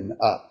written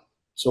up.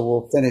 So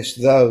we'll finish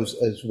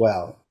those as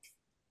well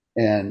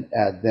and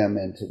add them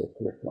into the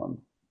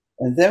curriculum.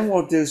 And then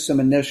we'll do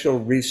some initial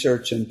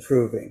research and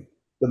proving.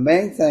 The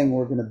main thing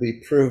we're going to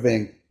be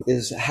proving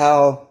is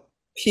how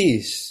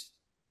peace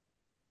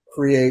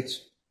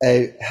creates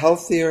a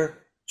healthier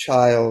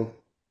child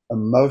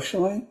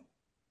emotionally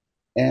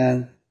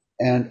and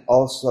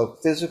also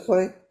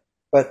physically,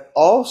 but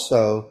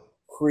also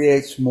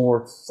creates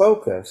more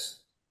focus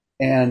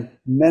and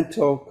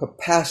mental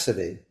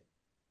capacity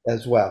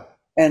as well.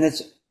 And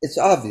it's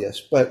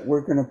obvious, but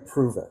we're going to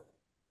prove it.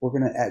 We're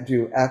going to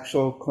do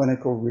actual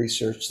clinical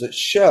research that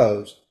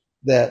shows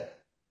that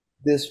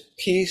this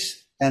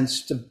peace and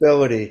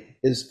stability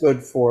is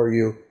good for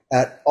you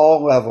at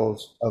all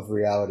levels of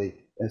reality,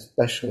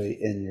 especially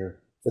in your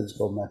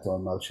physical, mental,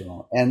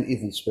 emotional, and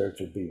even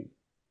spiritual being,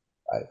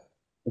 right?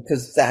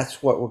 Because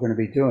that's what we're going to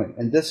be doing.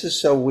 And this is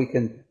so we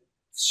can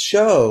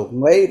show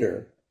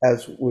later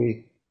as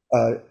we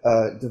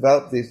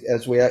develop these,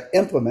 as we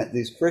implement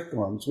these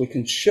curriculums, we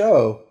can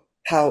show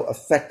how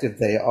effective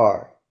they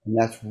are. And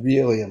that's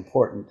really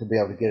important to be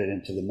able to get it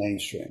into the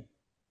mainstream.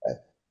 Right?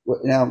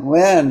 Now,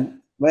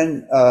 Len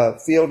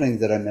Fielding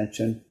that I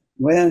mentioned,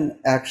 Len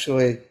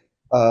actually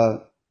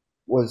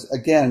was,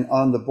 again,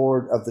 on the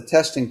board of the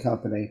testing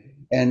company,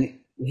 and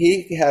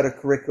he had a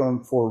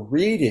curriculum for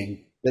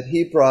reading that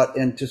he brought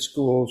into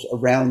schools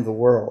around the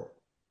world.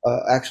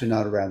 Actually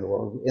not around the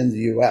world, in the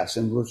U.S.,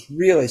 and was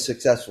really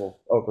successful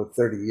over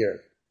 30 years.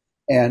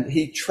 And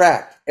he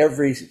tracked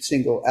every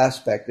single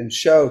aspect and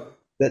showed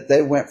that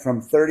they went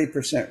from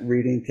 30%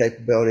 reading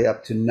capability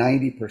up to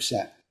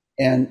 90%,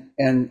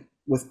 and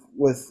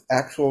with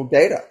actual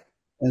data.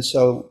 And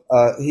so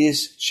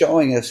he's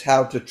showing us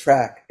how to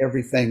track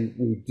everything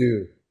we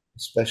do,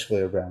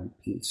 especially around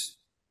peace.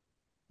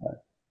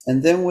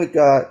 And then we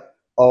got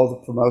all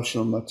the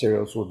promotional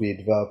materials we'll be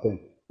developing.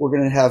 We're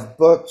going to have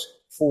books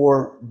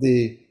for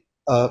the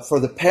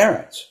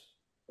parents,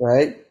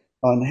 right,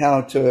 on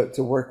how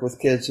to work with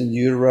kids in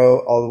utero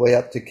all the way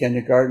up to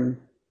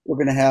kindergarten. We're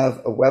going to have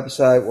a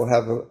website. We'll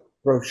have a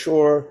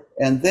brochure,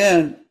 and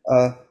then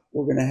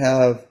we're going to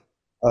have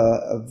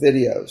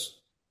videos.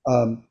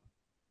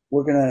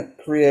 We're going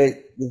to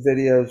create the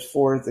videos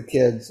for the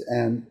kids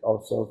and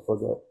also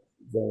for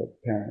the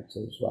parents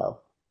as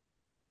well.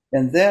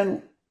 And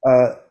then,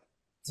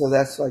 so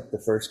that's like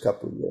the first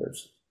couple of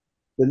years.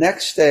 The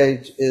next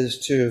stage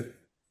is to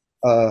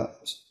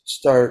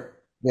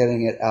start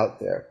getting it out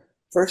there.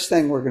 First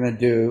thing we're going to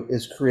do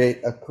is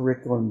create a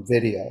curriculum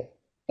video.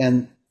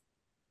 And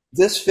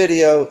this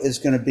video is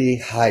going to be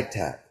high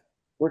tech.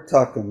 We're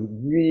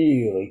talking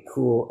really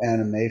cool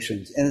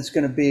animations, and it's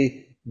going to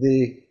be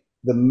the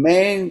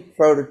main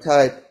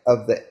prototype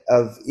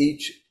of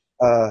each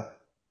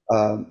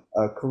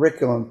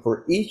curriculum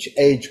for each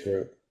age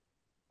group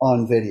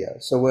on video.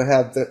 So we'll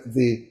have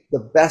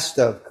the best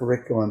of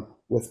curriculum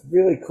with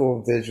really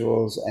cool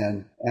visuals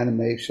and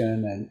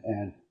animation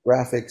and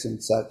graphics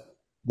and such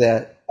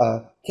that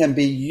can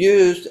be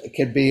used. It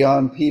can be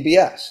on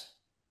PBS.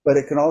 but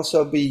it can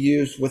also be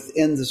used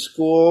within the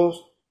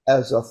schools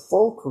as a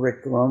full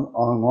curriculum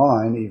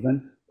online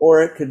even,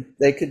 or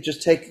they could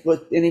just take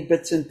any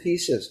bits and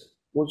pieces.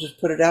 We'll just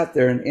put it out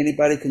there and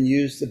anybody can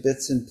use the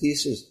bits and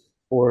pieces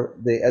for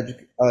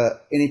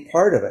any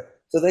part of it.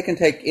 So they can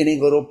take any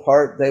little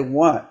part they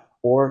want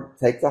or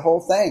take the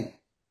whole thing,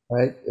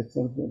 right? It's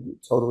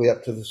totally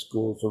up to the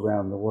schools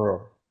around the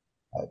world.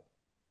 Right?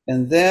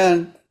 And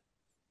then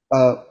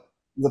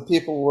the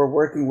people we're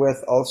working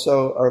with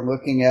also are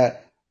looking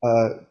at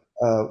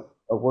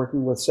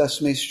working with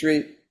Sesame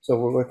Street. So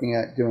we're looking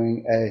at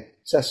doing a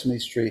Sesame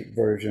Street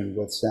version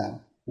with sound.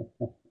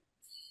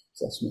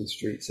 Sesame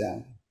Street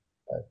sound.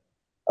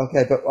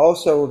 Okay, but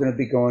also we're going to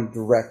be going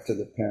direct to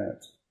the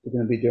parents. We're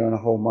going to be doing a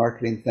whole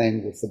marketing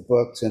thing with the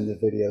books and the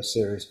video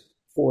series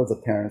for the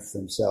parents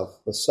themselves,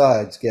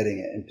 besides getting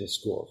it into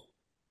schools.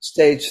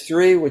 Stage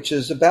 3, which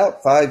is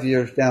about 5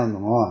 years down the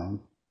line,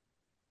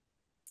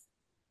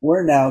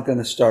 we're now going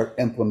to start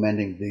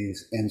implementing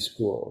these in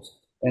schools.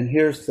 And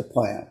here's the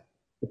plan.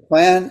 The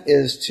plan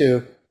is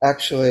to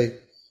actually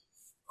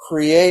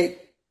create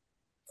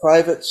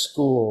private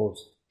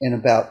schools in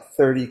about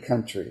 30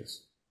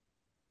 countries.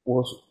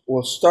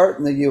 We'll start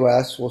in the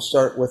U.S. We'll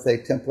start with a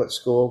template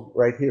school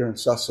right here in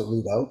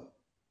Sausalito.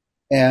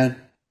 And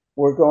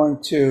we're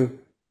going to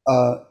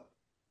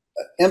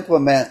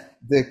implement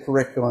the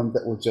curriculum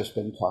that we've just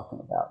been talking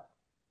about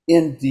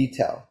in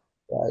detail,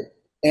 right?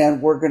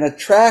 And we're going to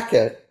track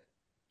it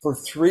for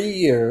 3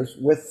 years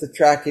with the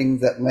tracking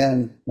that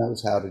Lynn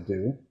knows how to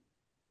do.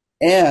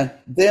 And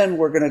then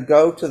we're going to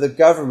go to the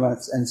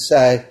governments and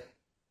say,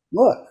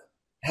 look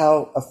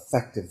how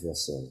effective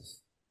this is.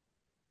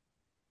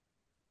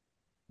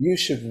 You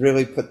should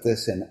really put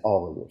this in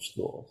all of your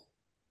schools.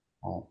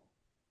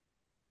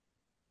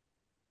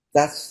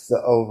 That's the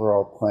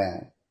overall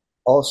plan.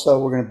 Also,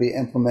 we're going to be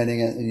implementing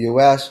it in the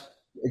U.S.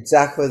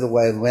 exactly the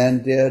way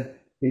Lynn did.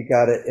 He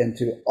got it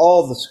into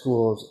all the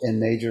schools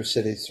in major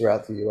cities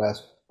throughout the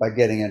U.S. by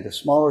getting into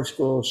smaller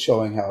schools,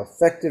 showing how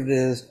effective it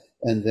is,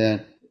 and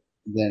then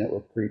it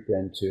would creep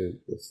into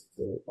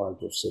the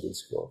larger city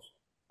schools.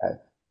 Okay.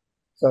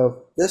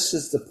 So this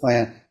is the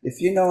plan.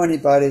 If you know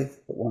anybody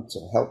that wants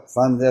to help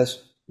fund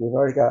this, we've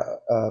already got,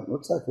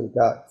 looks like we've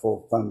got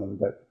full funding,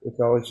 but we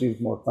can always use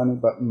more funding.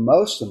 But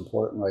most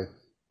importantly,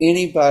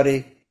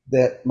 anybody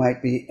that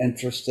might be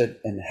interested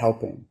in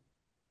helping,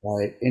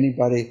 right?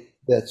 Anybody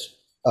that's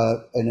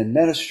an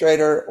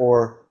administrator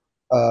or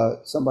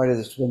somebody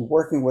that's been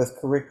working with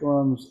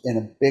curriculums in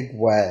a big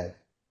way.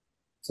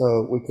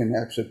 So we can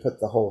actually put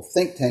the whole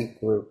think tank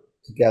group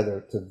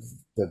together to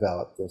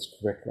develop this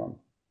curriculum.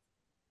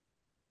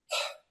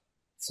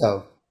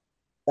 So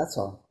that's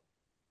all.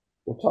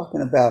 We're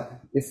talking about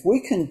if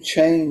we can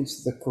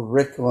change the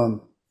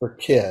curriculum for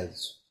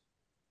kids,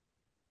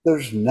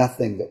 there's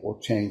nothing that will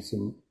change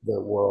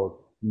the world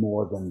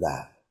more than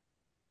that.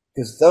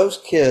 Because those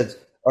kids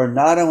are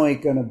not only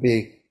going to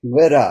be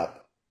lit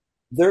up,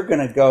 they're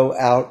going to go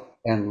out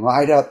and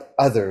light up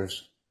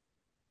others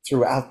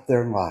throughout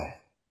their life.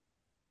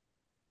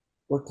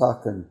 We're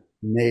talking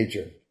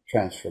major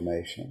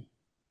transformation.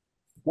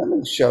 Let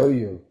me show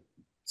you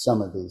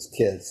some of these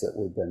kids that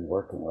we've been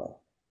working with.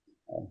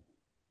 Okay.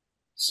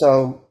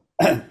 So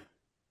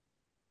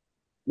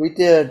we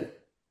did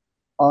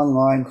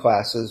online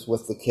classes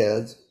with the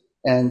kids,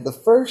 and the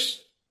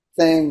first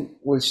thing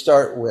we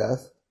start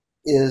with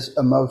is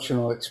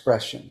emotional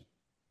expression.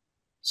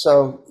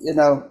 So,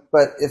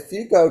 but if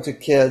you go to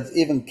kids,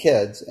 even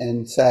kids,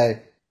 and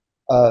say,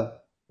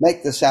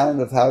 make the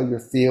sound of how you're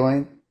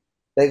feeling,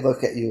 they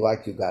look at you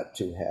like you got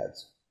two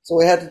heads. So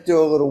we had to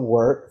do a little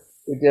work.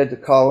 We did the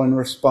call and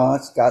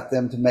response, got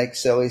them to make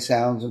silly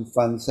sounds and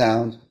fun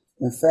sounds.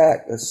 In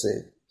fact, let's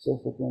see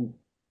if we can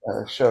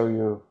show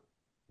you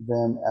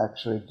them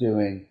actually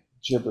doing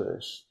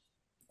gibberish.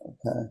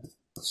 Okay,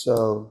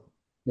 so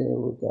here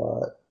we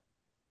got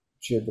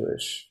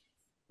gibberish.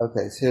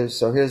 Okay,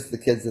 so here's the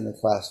kids in the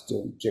class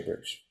doing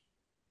gibberish.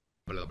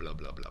 Blah, blah,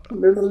 blah, blah, blah.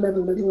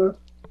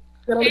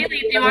 Haley,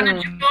 do you want to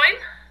join?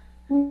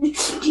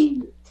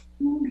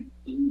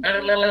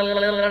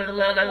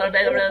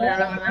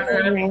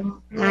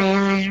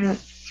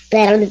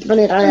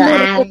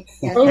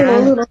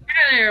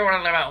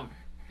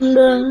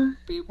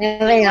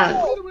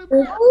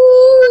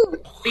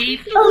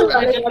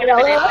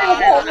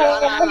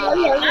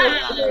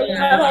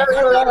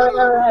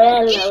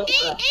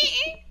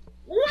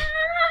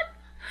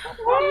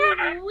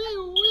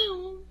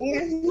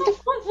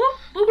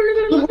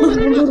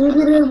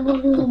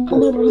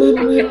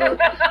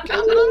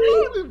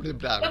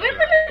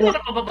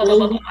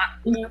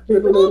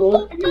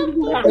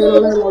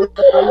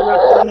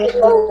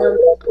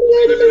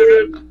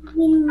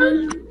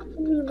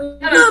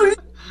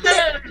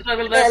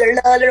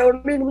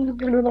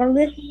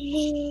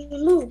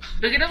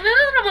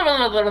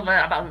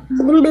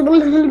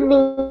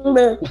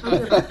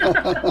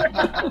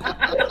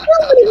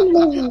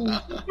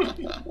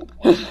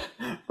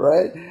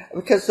 Right?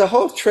 Because the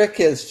whole trick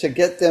is to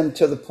get them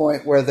to the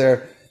point where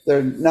they're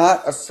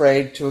not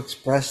afraid to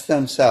express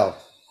themselves.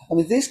 I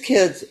mean, these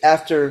kids,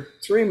 after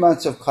 3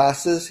 months of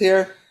classes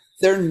here,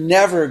 they're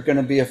never going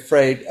to be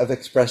afraid of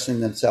expressing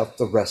themselves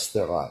the rest of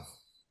their life.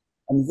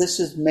 I mean, this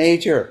is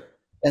major.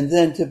 And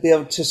then to be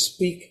able to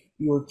speak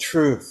your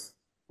truth,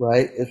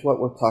 right, is what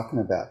we're talking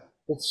about.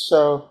 It's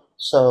so,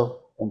 so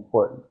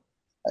important.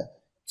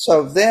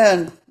 So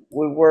then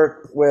we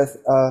work with,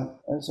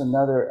 there's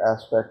another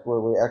aspect where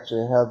we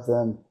actually have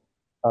them,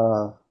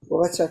 well,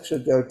 let's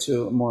actually go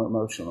to more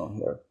emotional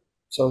here.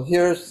 So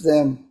here's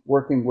them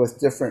working with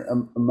different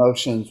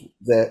emotions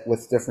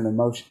with different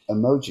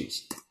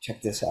emojis.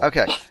 Check this out.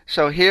 Okay,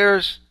 so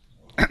here's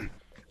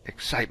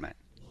excitement.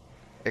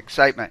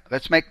 Excitement.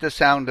 Let's make the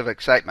sound of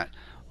excitement.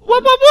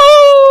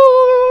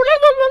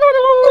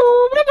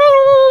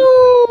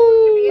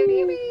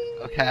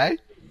 Okay.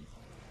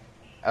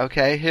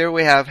 Okay, here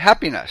we have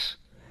happiness.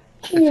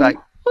 It's like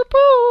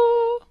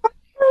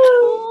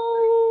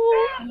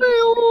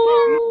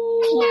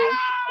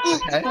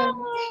okay.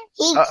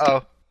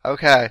 Uh-oh.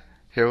 Okay.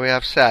 Here we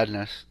have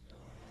sadness.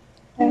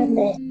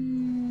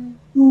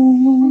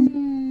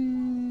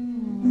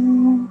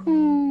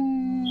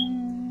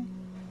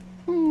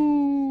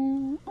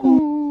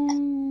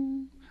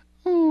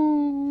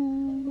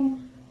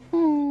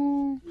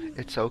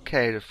 It's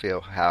okay to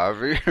feel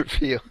however you're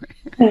feeling.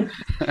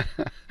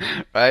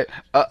 Right?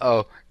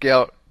 Uh-oh.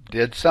 Guilt.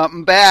 Did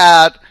something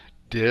bad.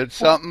 Did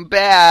something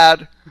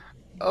bad.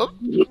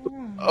 Oops.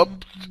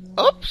 Oops.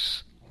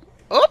 Oops.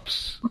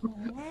 Oops.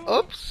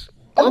 Oops.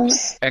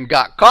 Oops. And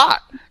got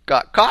caught.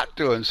 Got caught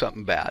doing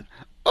something bad.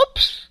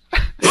 Oops.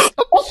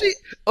 Oopsie.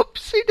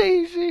 Oopsie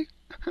daisy.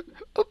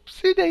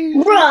 Oopsie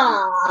daisy.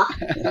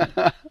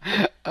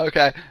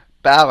 Okay.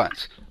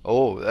 Balance.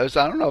 Oh, I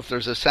don't know if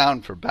there's a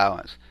sound for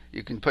balance.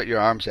 You can put your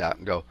arms out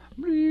and go.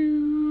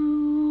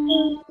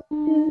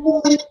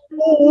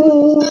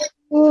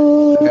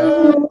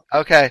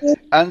 Okay.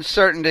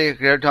 Uncertainty.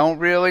 I don't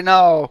really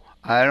know.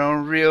 I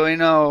don't really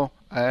know.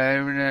 Right.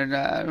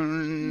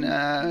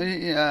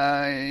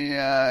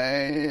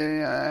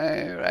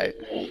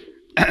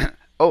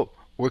 Oh,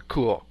 we're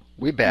cool.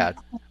 We bad.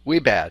 We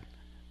bad.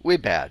 We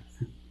bad.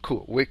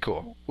 Cool. We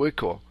cool. We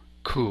cool.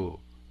 Cool.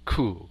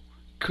 Cool.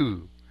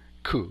 Cool.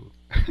 Cool.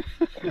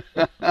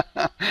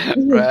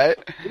 Right?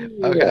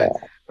 Okay.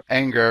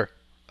 Anger.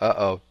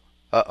 Uh-oh.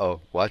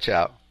 Uh-oh. Watch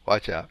out.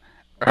 Watch out.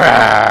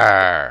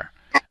 Rawr.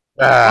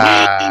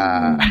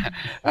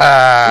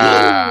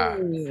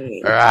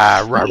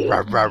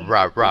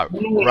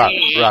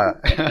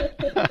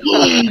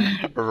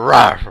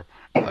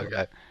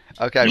 Okay.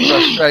 Okay.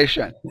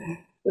 Frustration.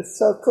 It's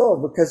so cool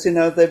because,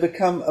 they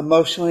become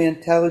emotionally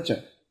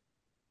intelligent,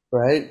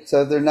 right?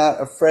 So they're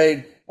not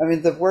afraid. I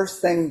mean, the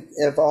worst thing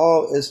of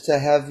all is to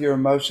have your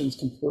emotions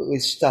completely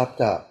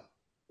stopped up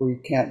where you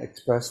can't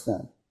express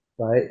them,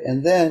 right?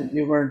 And then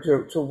you learn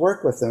to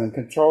work with them and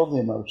control the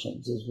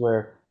emotions is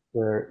where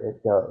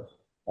it goes,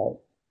 right?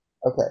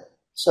 Okay,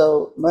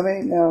 so let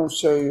me now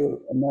show you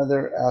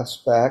another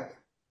aspect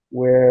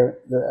where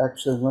they're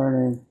actually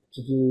learning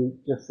to do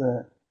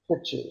different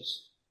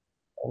pitches,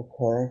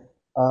 okay?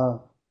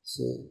 Let's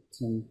see,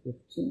 10,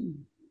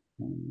 15,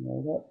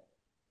 right up,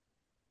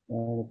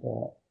 right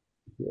about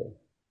here.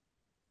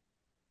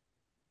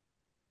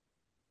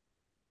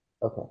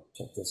 Okay,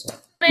 check this out.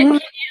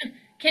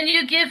 Can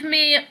you give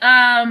me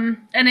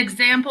an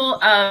example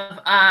of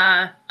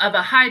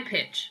a high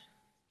pitch?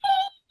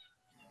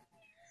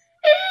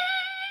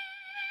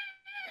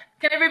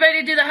 Can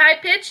everybody do the high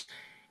pitch?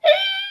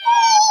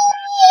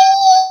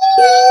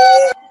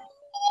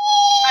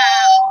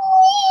 Wow.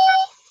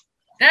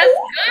 That's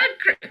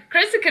good.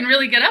 Krista can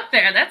really get up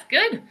there. That's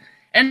good.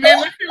 And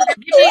then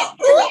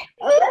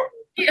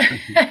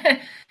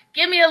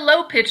give me a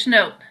low pitch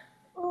note.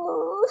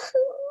 Ooh.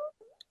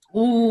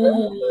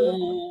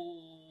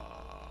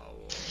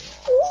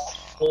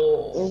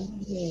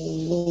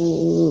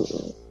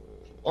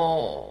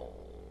 Oh.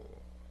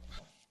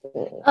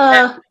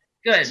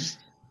 Good.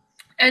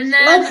 And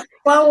then What's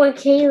wrong with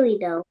Kaylee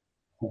though?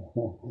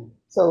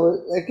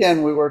 So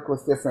again, we work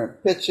with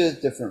different pitches,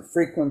 different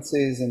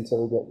frequencies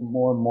until we get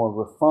more and more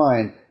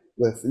refined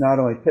with not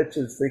only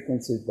pitches,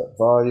 frequencies, but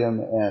volume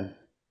and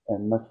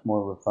much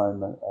more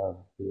refinement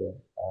of the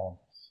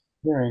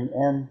hearing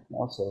and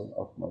also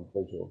ultimately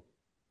visual.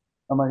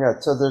 Oh my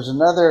God. So there's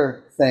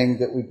another thing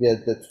that we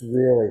did that's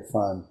really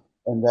fun,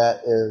 and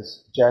that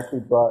is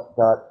Jackie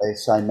got a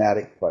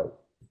cymatic plate.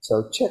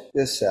 So check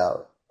this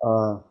out.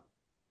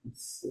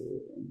 Let's see,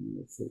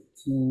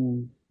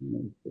 13,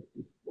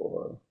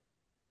 54.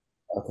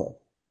 Okay.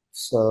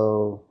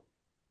 So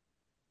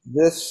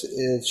this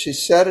is, she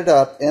set it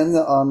up in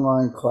the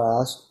online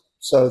class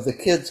so the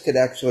kids could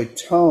actually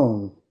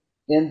tone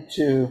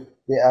into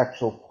the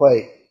actual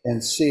plate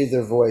and see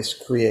their voice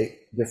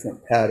create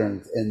different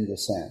patterns in the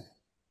sound.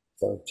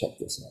 So check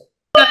this out.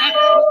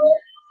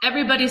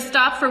 Everybody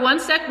stop for 1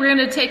 sec. We're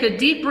going to take a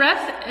deep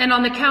breath, and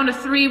on the count of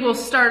 3, we'll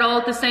start all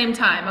at the same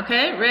time.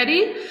 Okay?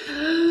 Ready?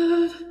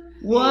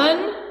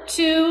 1,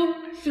 2,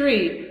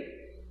 3.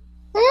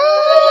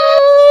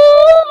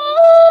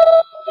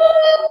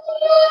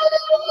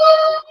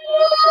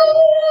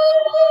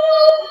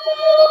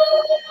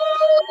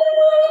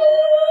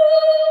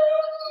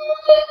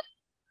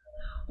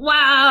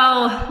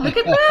 Look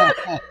at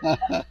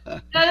that.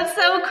 That is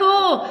so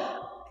cool.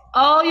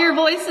 All your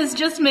voices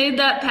just made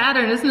that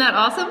pattern. Isn't that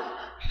awesome?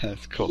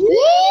 That's cool.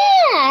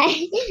 Yeah.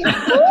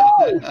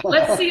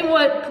 Let's see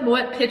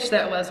what pitch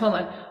that was. Hold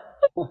on.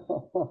 I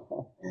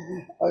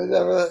mean,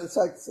 it's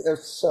like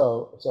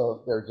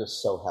they're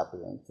just so happy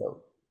and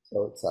so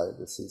excited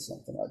to see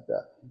something like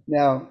that.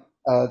 Now,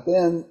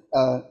 then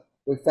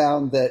we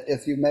found that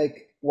if you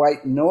make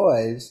white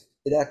noise,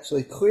 it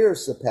actually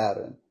clears the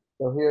pattern.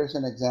 So here's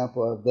an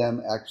example of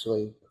them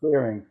actually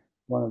clearing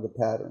one of the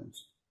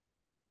patterns.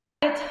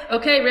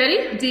 Okay,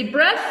 ready? Deep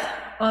breath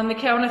on the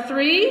count of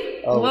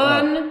 3. Oh,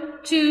 1,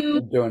 2,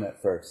 They're doing it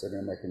first. They're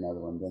going to make another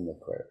one, then they'll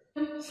clear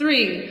it.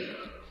 3.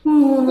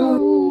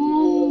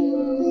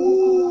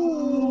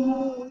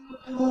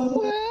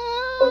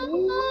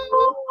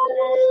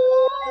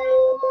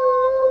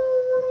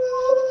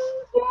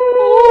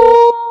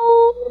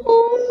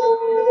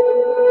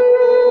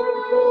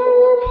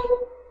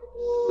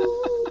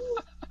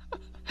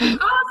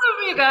 Awesome,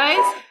 you guys.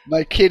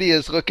 My kitty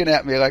is looking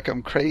at me like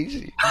I'm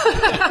crazy.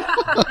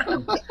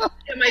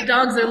 And my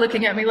dogs are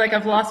looking at me like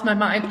I've lost my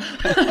mind.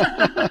 They're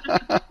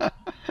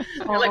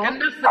like,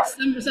 enough,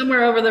 it's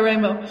somewhere over the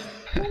rainbow.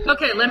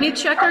 Okay, let me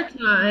check our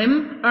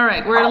time. All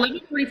right, we're at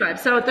 11:45.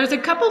 So there's a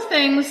couple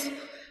things.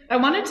 I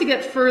wanted to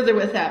get further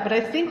with that, but I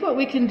think what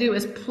we can do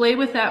is play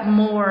with that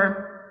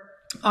more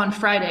on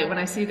Friday when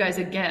I see you guys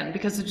again,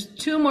 because there's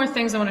 2 more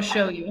things I want to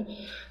show you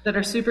that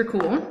are super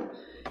cool,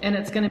 and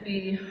it's going to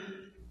be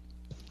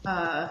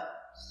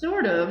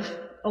sort of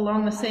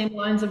along the same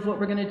lines of what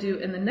we're going to do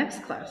in the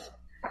next class.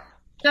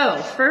 So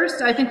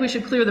first, I think we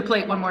should clear the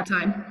plate one more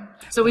time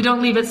so we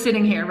don't leave it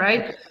sitting here,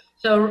 right?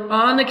 So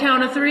on the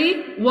count of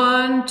 3,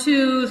 1,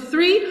 2,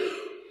 3.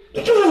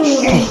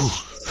 Oh,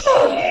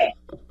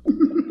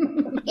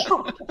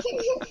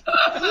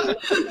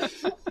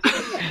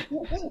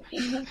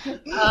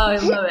 I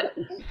love it.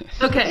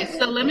 Okay,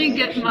 so let me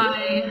get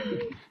my.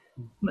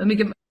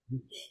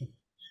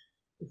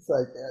 It's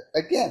like,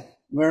 again,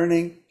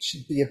 learning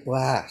should be a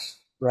blast,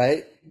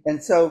 right?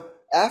 And so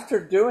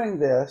after doing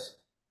this,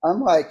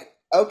 I'm like,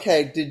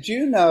 okay, did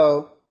you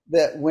know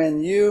that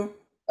when you,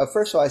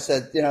 first of all, I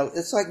said,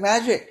 it's like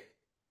magic.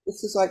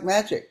 This is like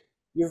magic.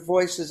 Your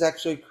voice is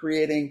actually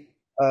creating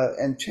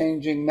and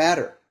changing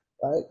matter,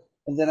 right?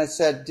 And then I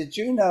said, did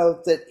you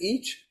know that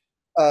each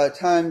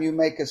time you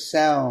make a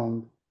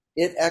sound,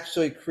 it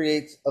actually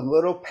creates a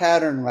little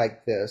pattern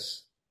like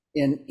this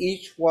in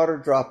each water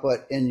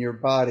droplet in your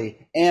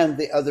body and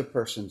the other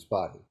person's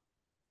body?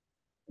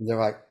 And they're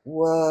like,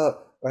 whoa,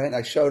 right? And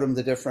I showed them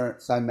the different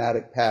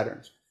cymatic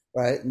patterns,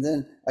 right? And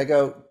then I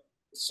go,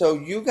 so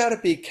you got to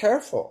be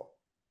careful,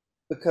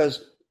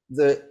 because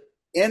the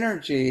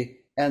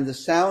energy and the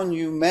sound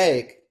you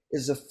make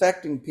is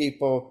affecting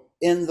people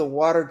in the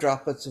water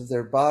droplets of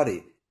their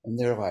body. And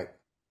they're like,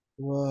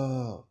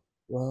 whoa,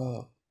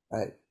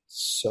 right?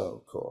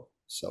 So cool,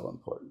 so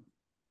important.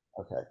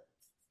 Okay.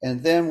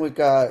 And then we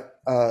got,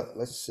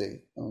 let's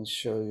see, let me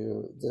show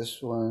you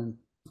this one,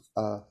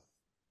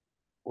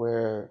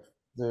 where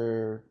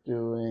they're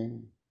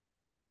doing,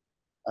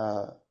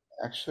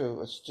 actually,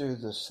 let's do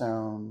the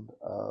sound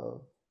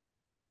of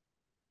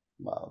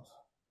love.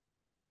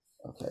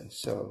 Okay,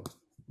 so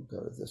we'll go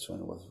to this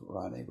one with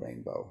Ronnie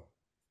Rainbow.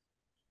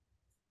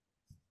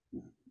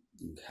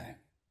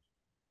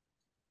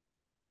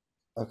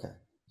 Okay,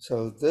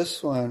 so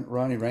this one,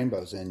 Ronnie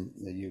Rainbow's in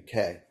the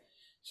UK.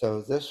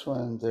 So this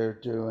one, they're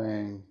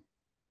doing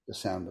the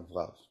sound of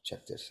love.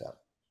 Check this out.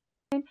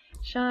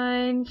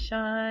 Shine,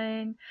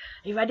 shine.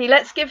 Are you ready?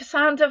 Let's give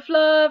sound of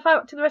love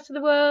out to the rest of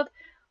the world.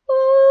 Ooh,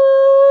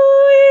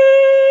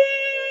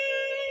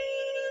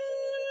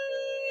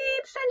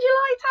 send your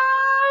light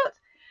out.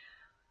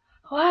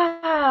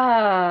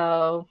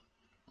 Wow.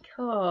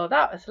 Cool.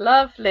 That was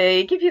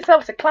lovely. Give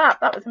yourselves a clap.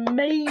 That was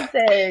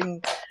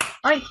amazing.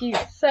 Thank you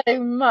so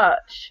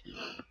much.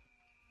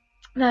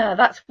 No,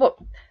 that's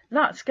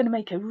going to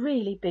make a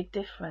really big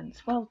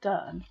difference. Well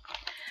done.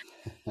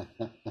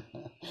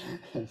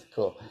 It's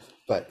cool.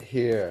 But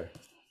here,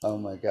 oh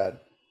my God,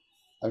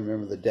 I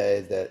remember the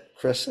day that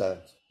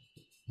Krissa,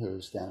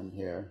 who's down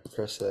here,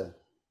 Krissa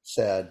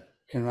said,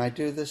 can I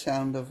do the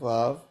sound of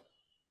love?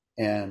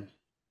 And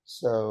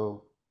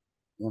so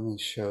let me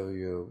show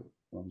you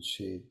when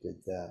she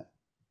did that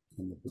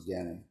in the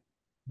beginning.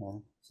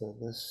 So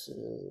this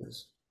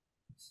is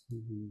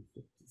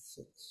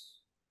 56.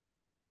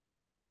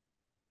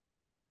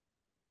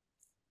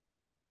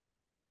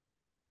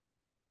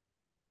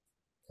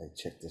 Okay,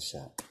 check this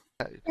out.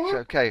 It's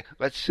okay.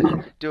 Let's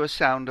do a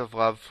sound of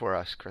love for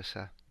us,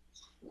 Krissa.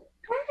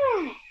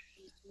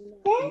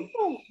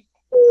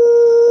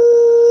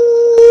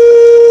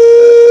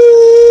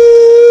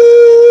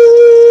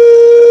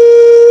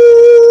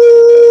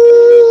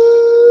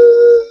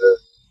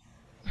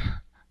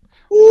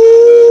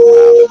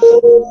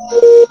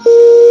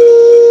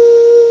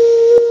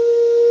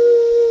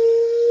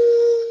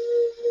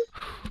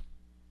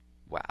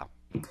 Wow.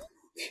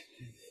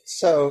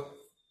 So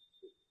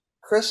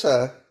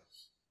Krissa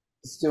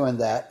is doing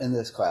that in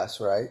this class,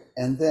 right?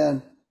 And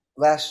then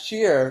last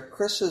year,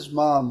 Chris's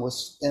mom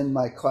was in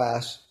my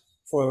class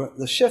for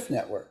the Shift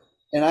Network,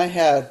 and I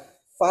had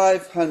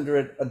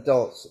 500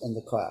 adults in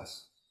the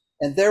class.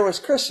 And there was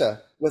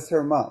Krissa with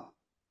her mom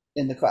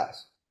in the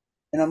class.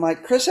 And I'm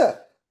like, Krissa,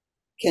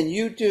 can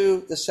you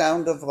do The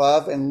Sound of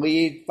Love and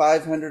lead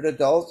 500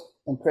 adults?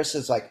 And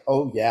Krissa's like,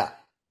 oh, yeah.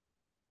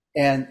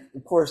 And,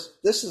 of course,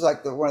 this is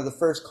like one of the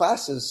first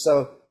classes,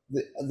 so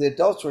the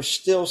adults were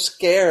still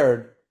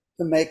scared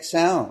to make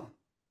sound.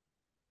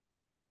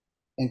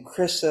 And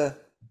Krissa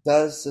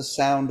does The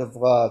Sound of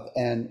Love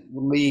and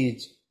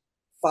leads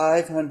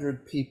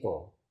 500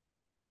 people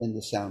in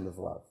The Sound of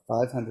Love,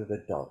 500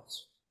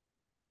 adults.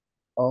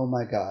 Oh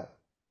my God,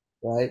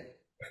 right?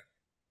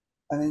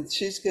 I mean,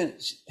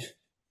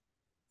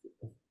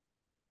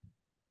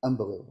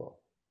 unbelievable.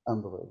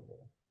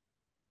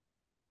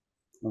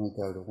 Let me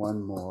go to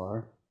one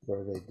more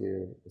where they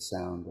do The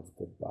Sound of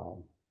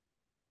Goodbye.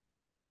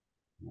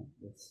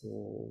 This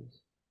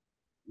is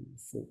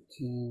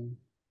 13,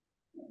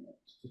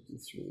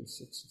 53,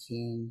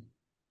 16.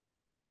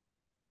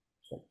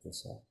 Check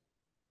this out.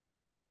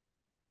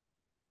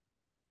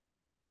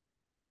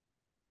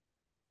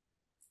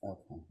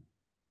 Okay.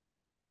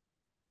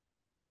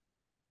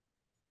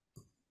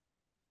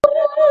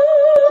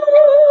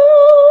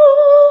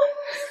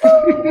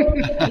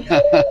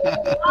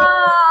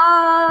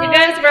 You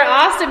guys were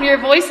awesome. Your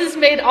voices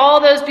made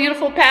all those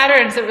beautiful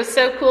patterns. It was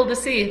so cool to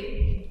see.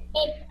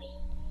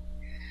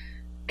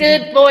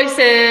 Good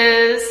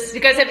voices. You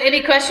guys have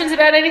any questions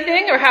about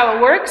anything or how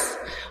it works?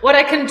 What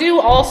I can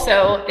do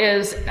also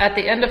is at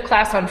the end of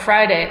class on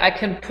Friday, I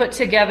can put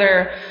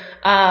together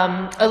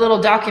a little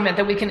document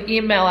that we can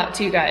email out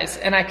to you guys,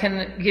 and I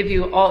can give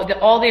you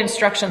all the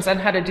instructions on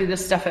how to do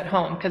this stuff at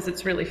home, because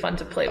it's really fun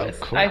to play with.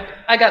 Cool.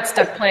 I got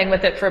stuck playing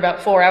with it for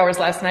about 4 hours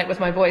last night with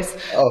my voice.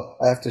 Oh,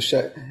 I have to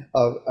show.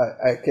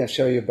 I can't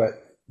show you,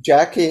 but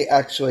Jackie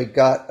actually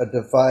got a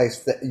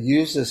device that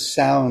uses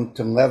sound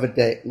to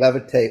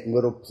levitate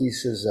little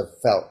pieces of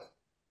felt,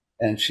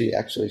 and she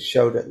actually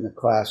showed it in the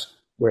class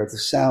where the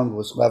sound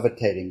was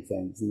levitating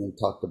things, and then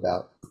talked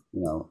about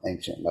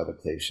ancient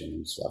levitation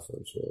and stuff. It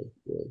was really,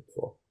 really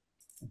cool.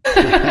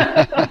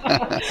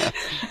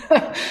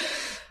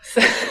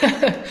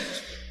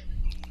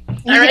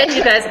 All right,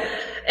 you guys.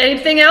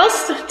 Anything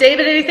else?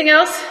 David, anything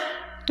else?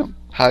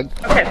 Hug.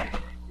 Okay.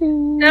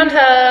 Sound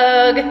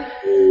hug.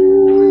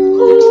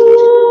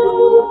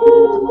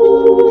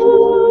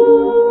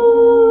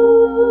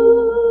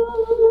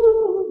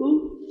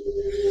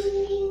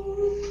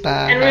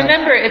 And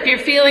remember, if you're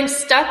feeling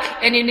stuck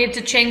and you need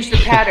to change the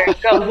pattern,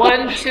 go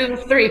 1, 2,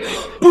 3.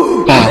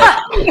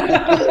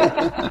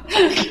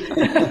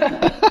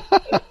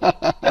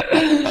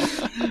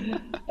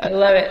 I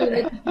love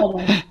it.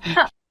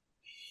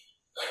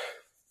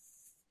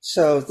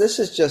 So this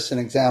is just an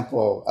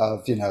example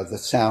of, the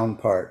sound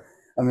part.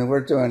 I mean, we're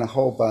doing a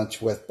whole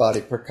bunch with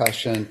body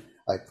percussion,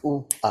 like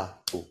ooh, ah,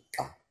 ooh,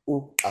 ah,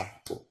 ooh, ah,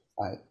 ooh.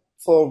 Right?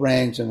 Full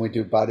range, and we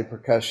do body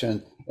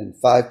percussion in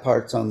 5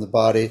 parts on the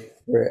body.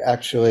 We're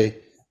actually,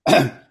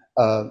 and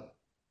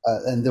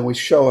then we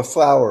show a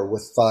flower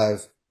with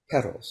 5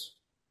 petals.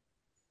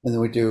 And then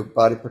we do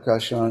body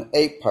percussion on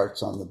 8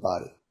 parts on the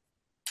body.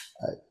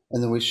 Right?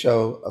 And then we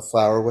show a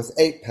flower with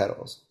 8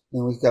 petals.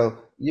 And we go,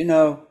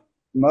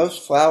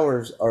 most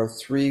flowers are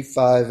 3,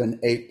 5, and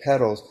 8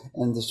 petals.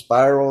 And the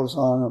spirals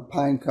on a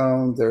pine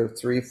cone, they're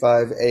 3,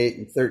 5, 8,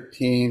 and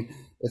 13.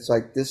 It's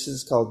like, this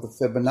is called the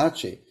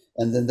Fibonacci.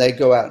 And then they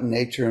go out in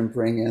nature and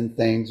bring in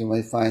things, and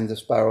we find the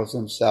spirals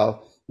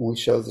themselves. And we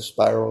show the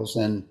spirals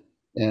in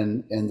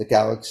the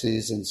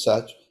galaxies and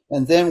such.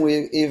 And then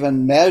we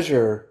even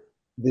measure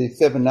the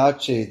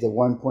Fibonacci, the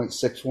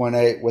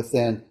 1.618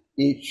 within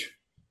each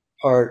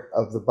part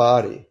of the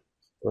body,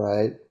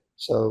 right?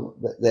 So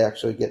that they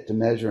actually get to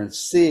measure and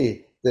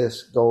see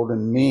this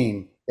golden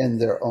mean in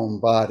their own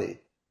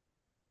body.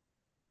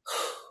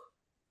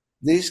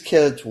 These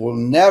kids will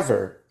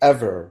never,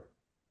 ever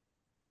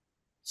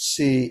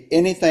see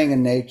anything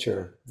in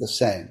nature the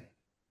same,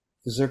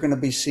 because they're going to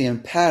be seeing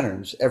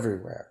patterns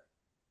everywhere.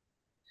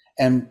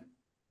 And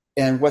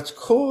what's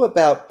cool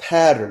about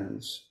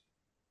patterns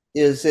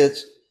is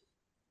it's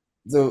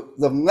the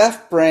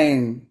left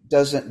brain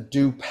doesn't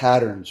do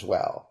patterns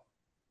well.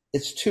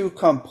 It's too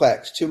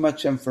complex, too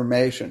much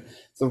information.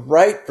 The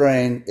right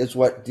brain is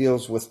what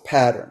deals with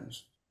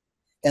patterns.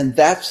 And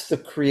that's the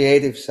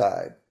creative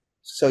side.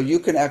 So you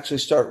can actually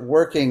start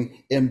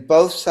working in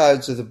both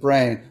sides of the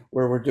brain,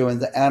 where we're doing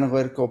the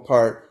analytical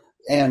part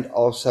and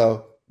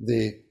also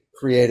the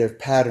creative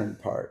pattern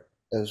part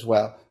as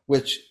well,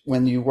 which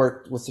when you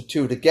work with the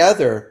two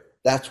together,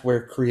 that's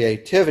where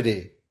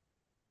creativity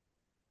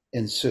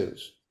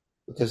ensues.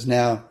 Because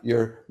now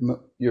you're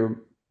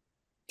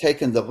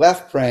taking the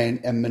left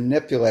brain and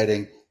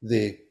manipulating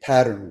the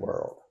pattern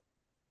world,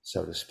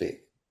 so to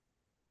speak.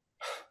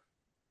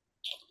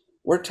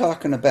 We're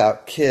talking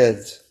about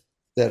kids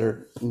that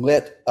are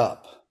lit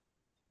up,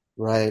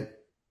 right?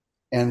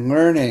 And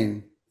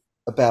learning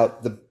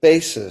about the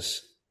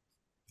basis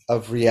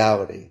of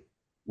reality,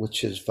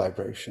 which is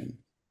vibration,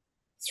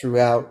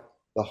 throughout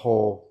the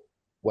whole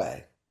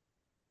way.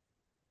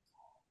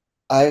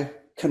 I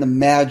can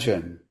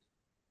imagine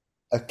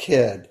a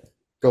kid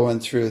going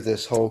through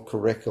this whole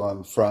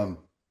curriculum from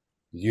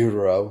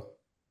utero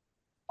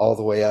all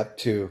the way up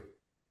to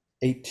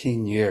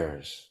 18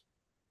 years.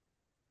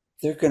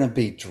 They're going to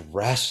be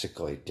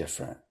drastically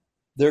different.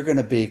 They're going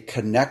to be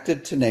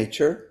connected to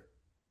nature,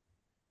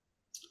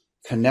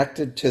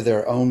 connected to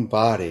their own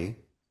body,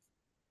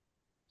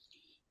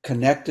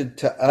 connected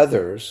to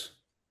others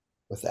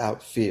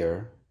without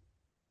fear,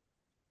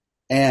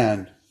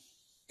 and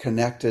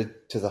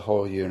connected to the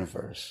whole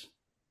universe,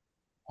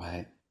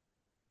 right?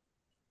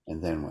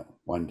 And then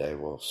one day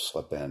we'll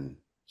slip in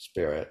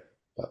spirit,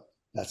 but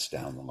that's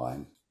down the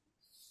line.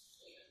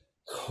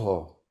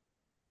 Cool.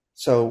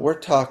 So we're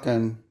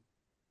talking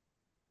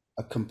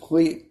a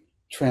complete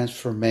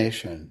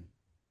transformation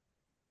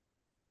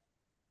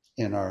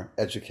in our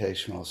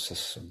educational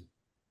system.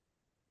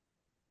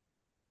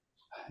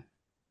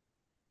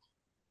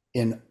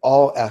 In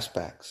all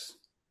aspects.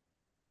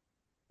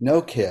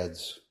 No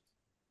kids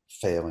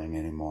failing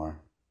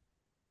anymore.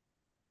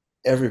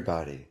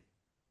 Everybody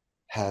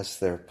has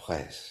their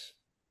place.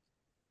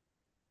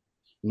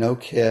 No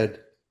kid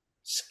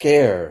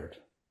scared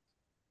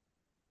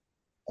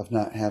of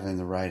not having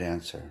the right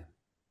answer.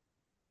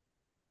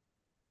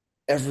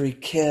 Every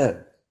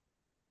kid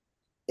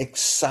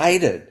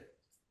excited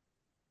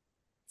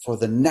for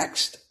the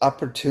next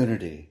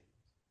opportunity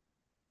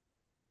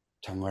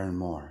to learn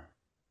more.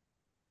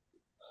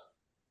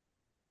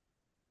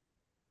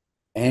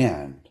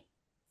 And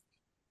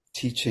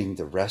teaching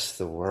the rest of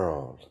the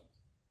world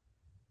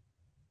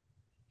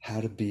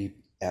how to be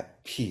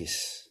at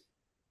peace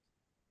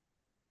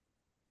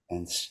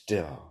and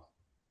still,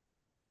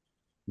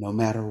 no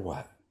matter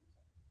what.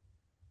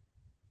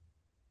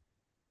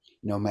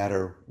 No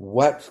matter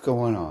what's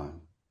going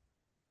on,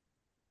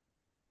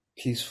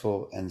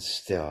 peaceful and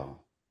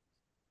still,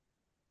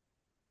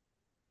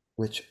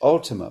 which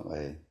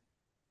ultimately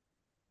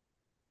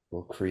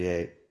will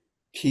create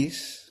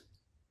peace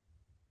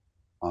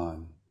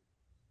on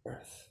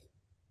earth.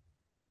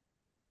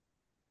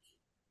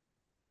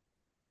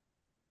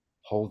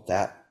 Hold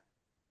that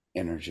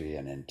energy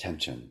and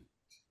intention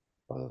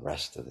for the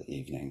rest of the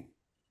evening,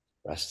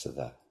 rest of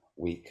the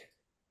week,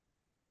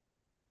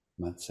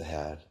 months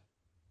ahead,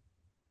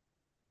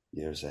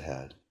 years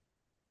ahead,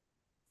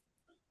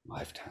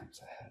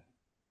 lifetimes ahead.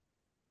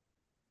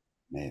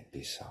 May it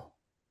be so.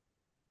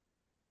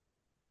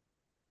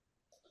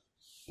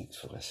 Thanks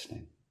for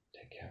listening.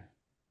 Take care.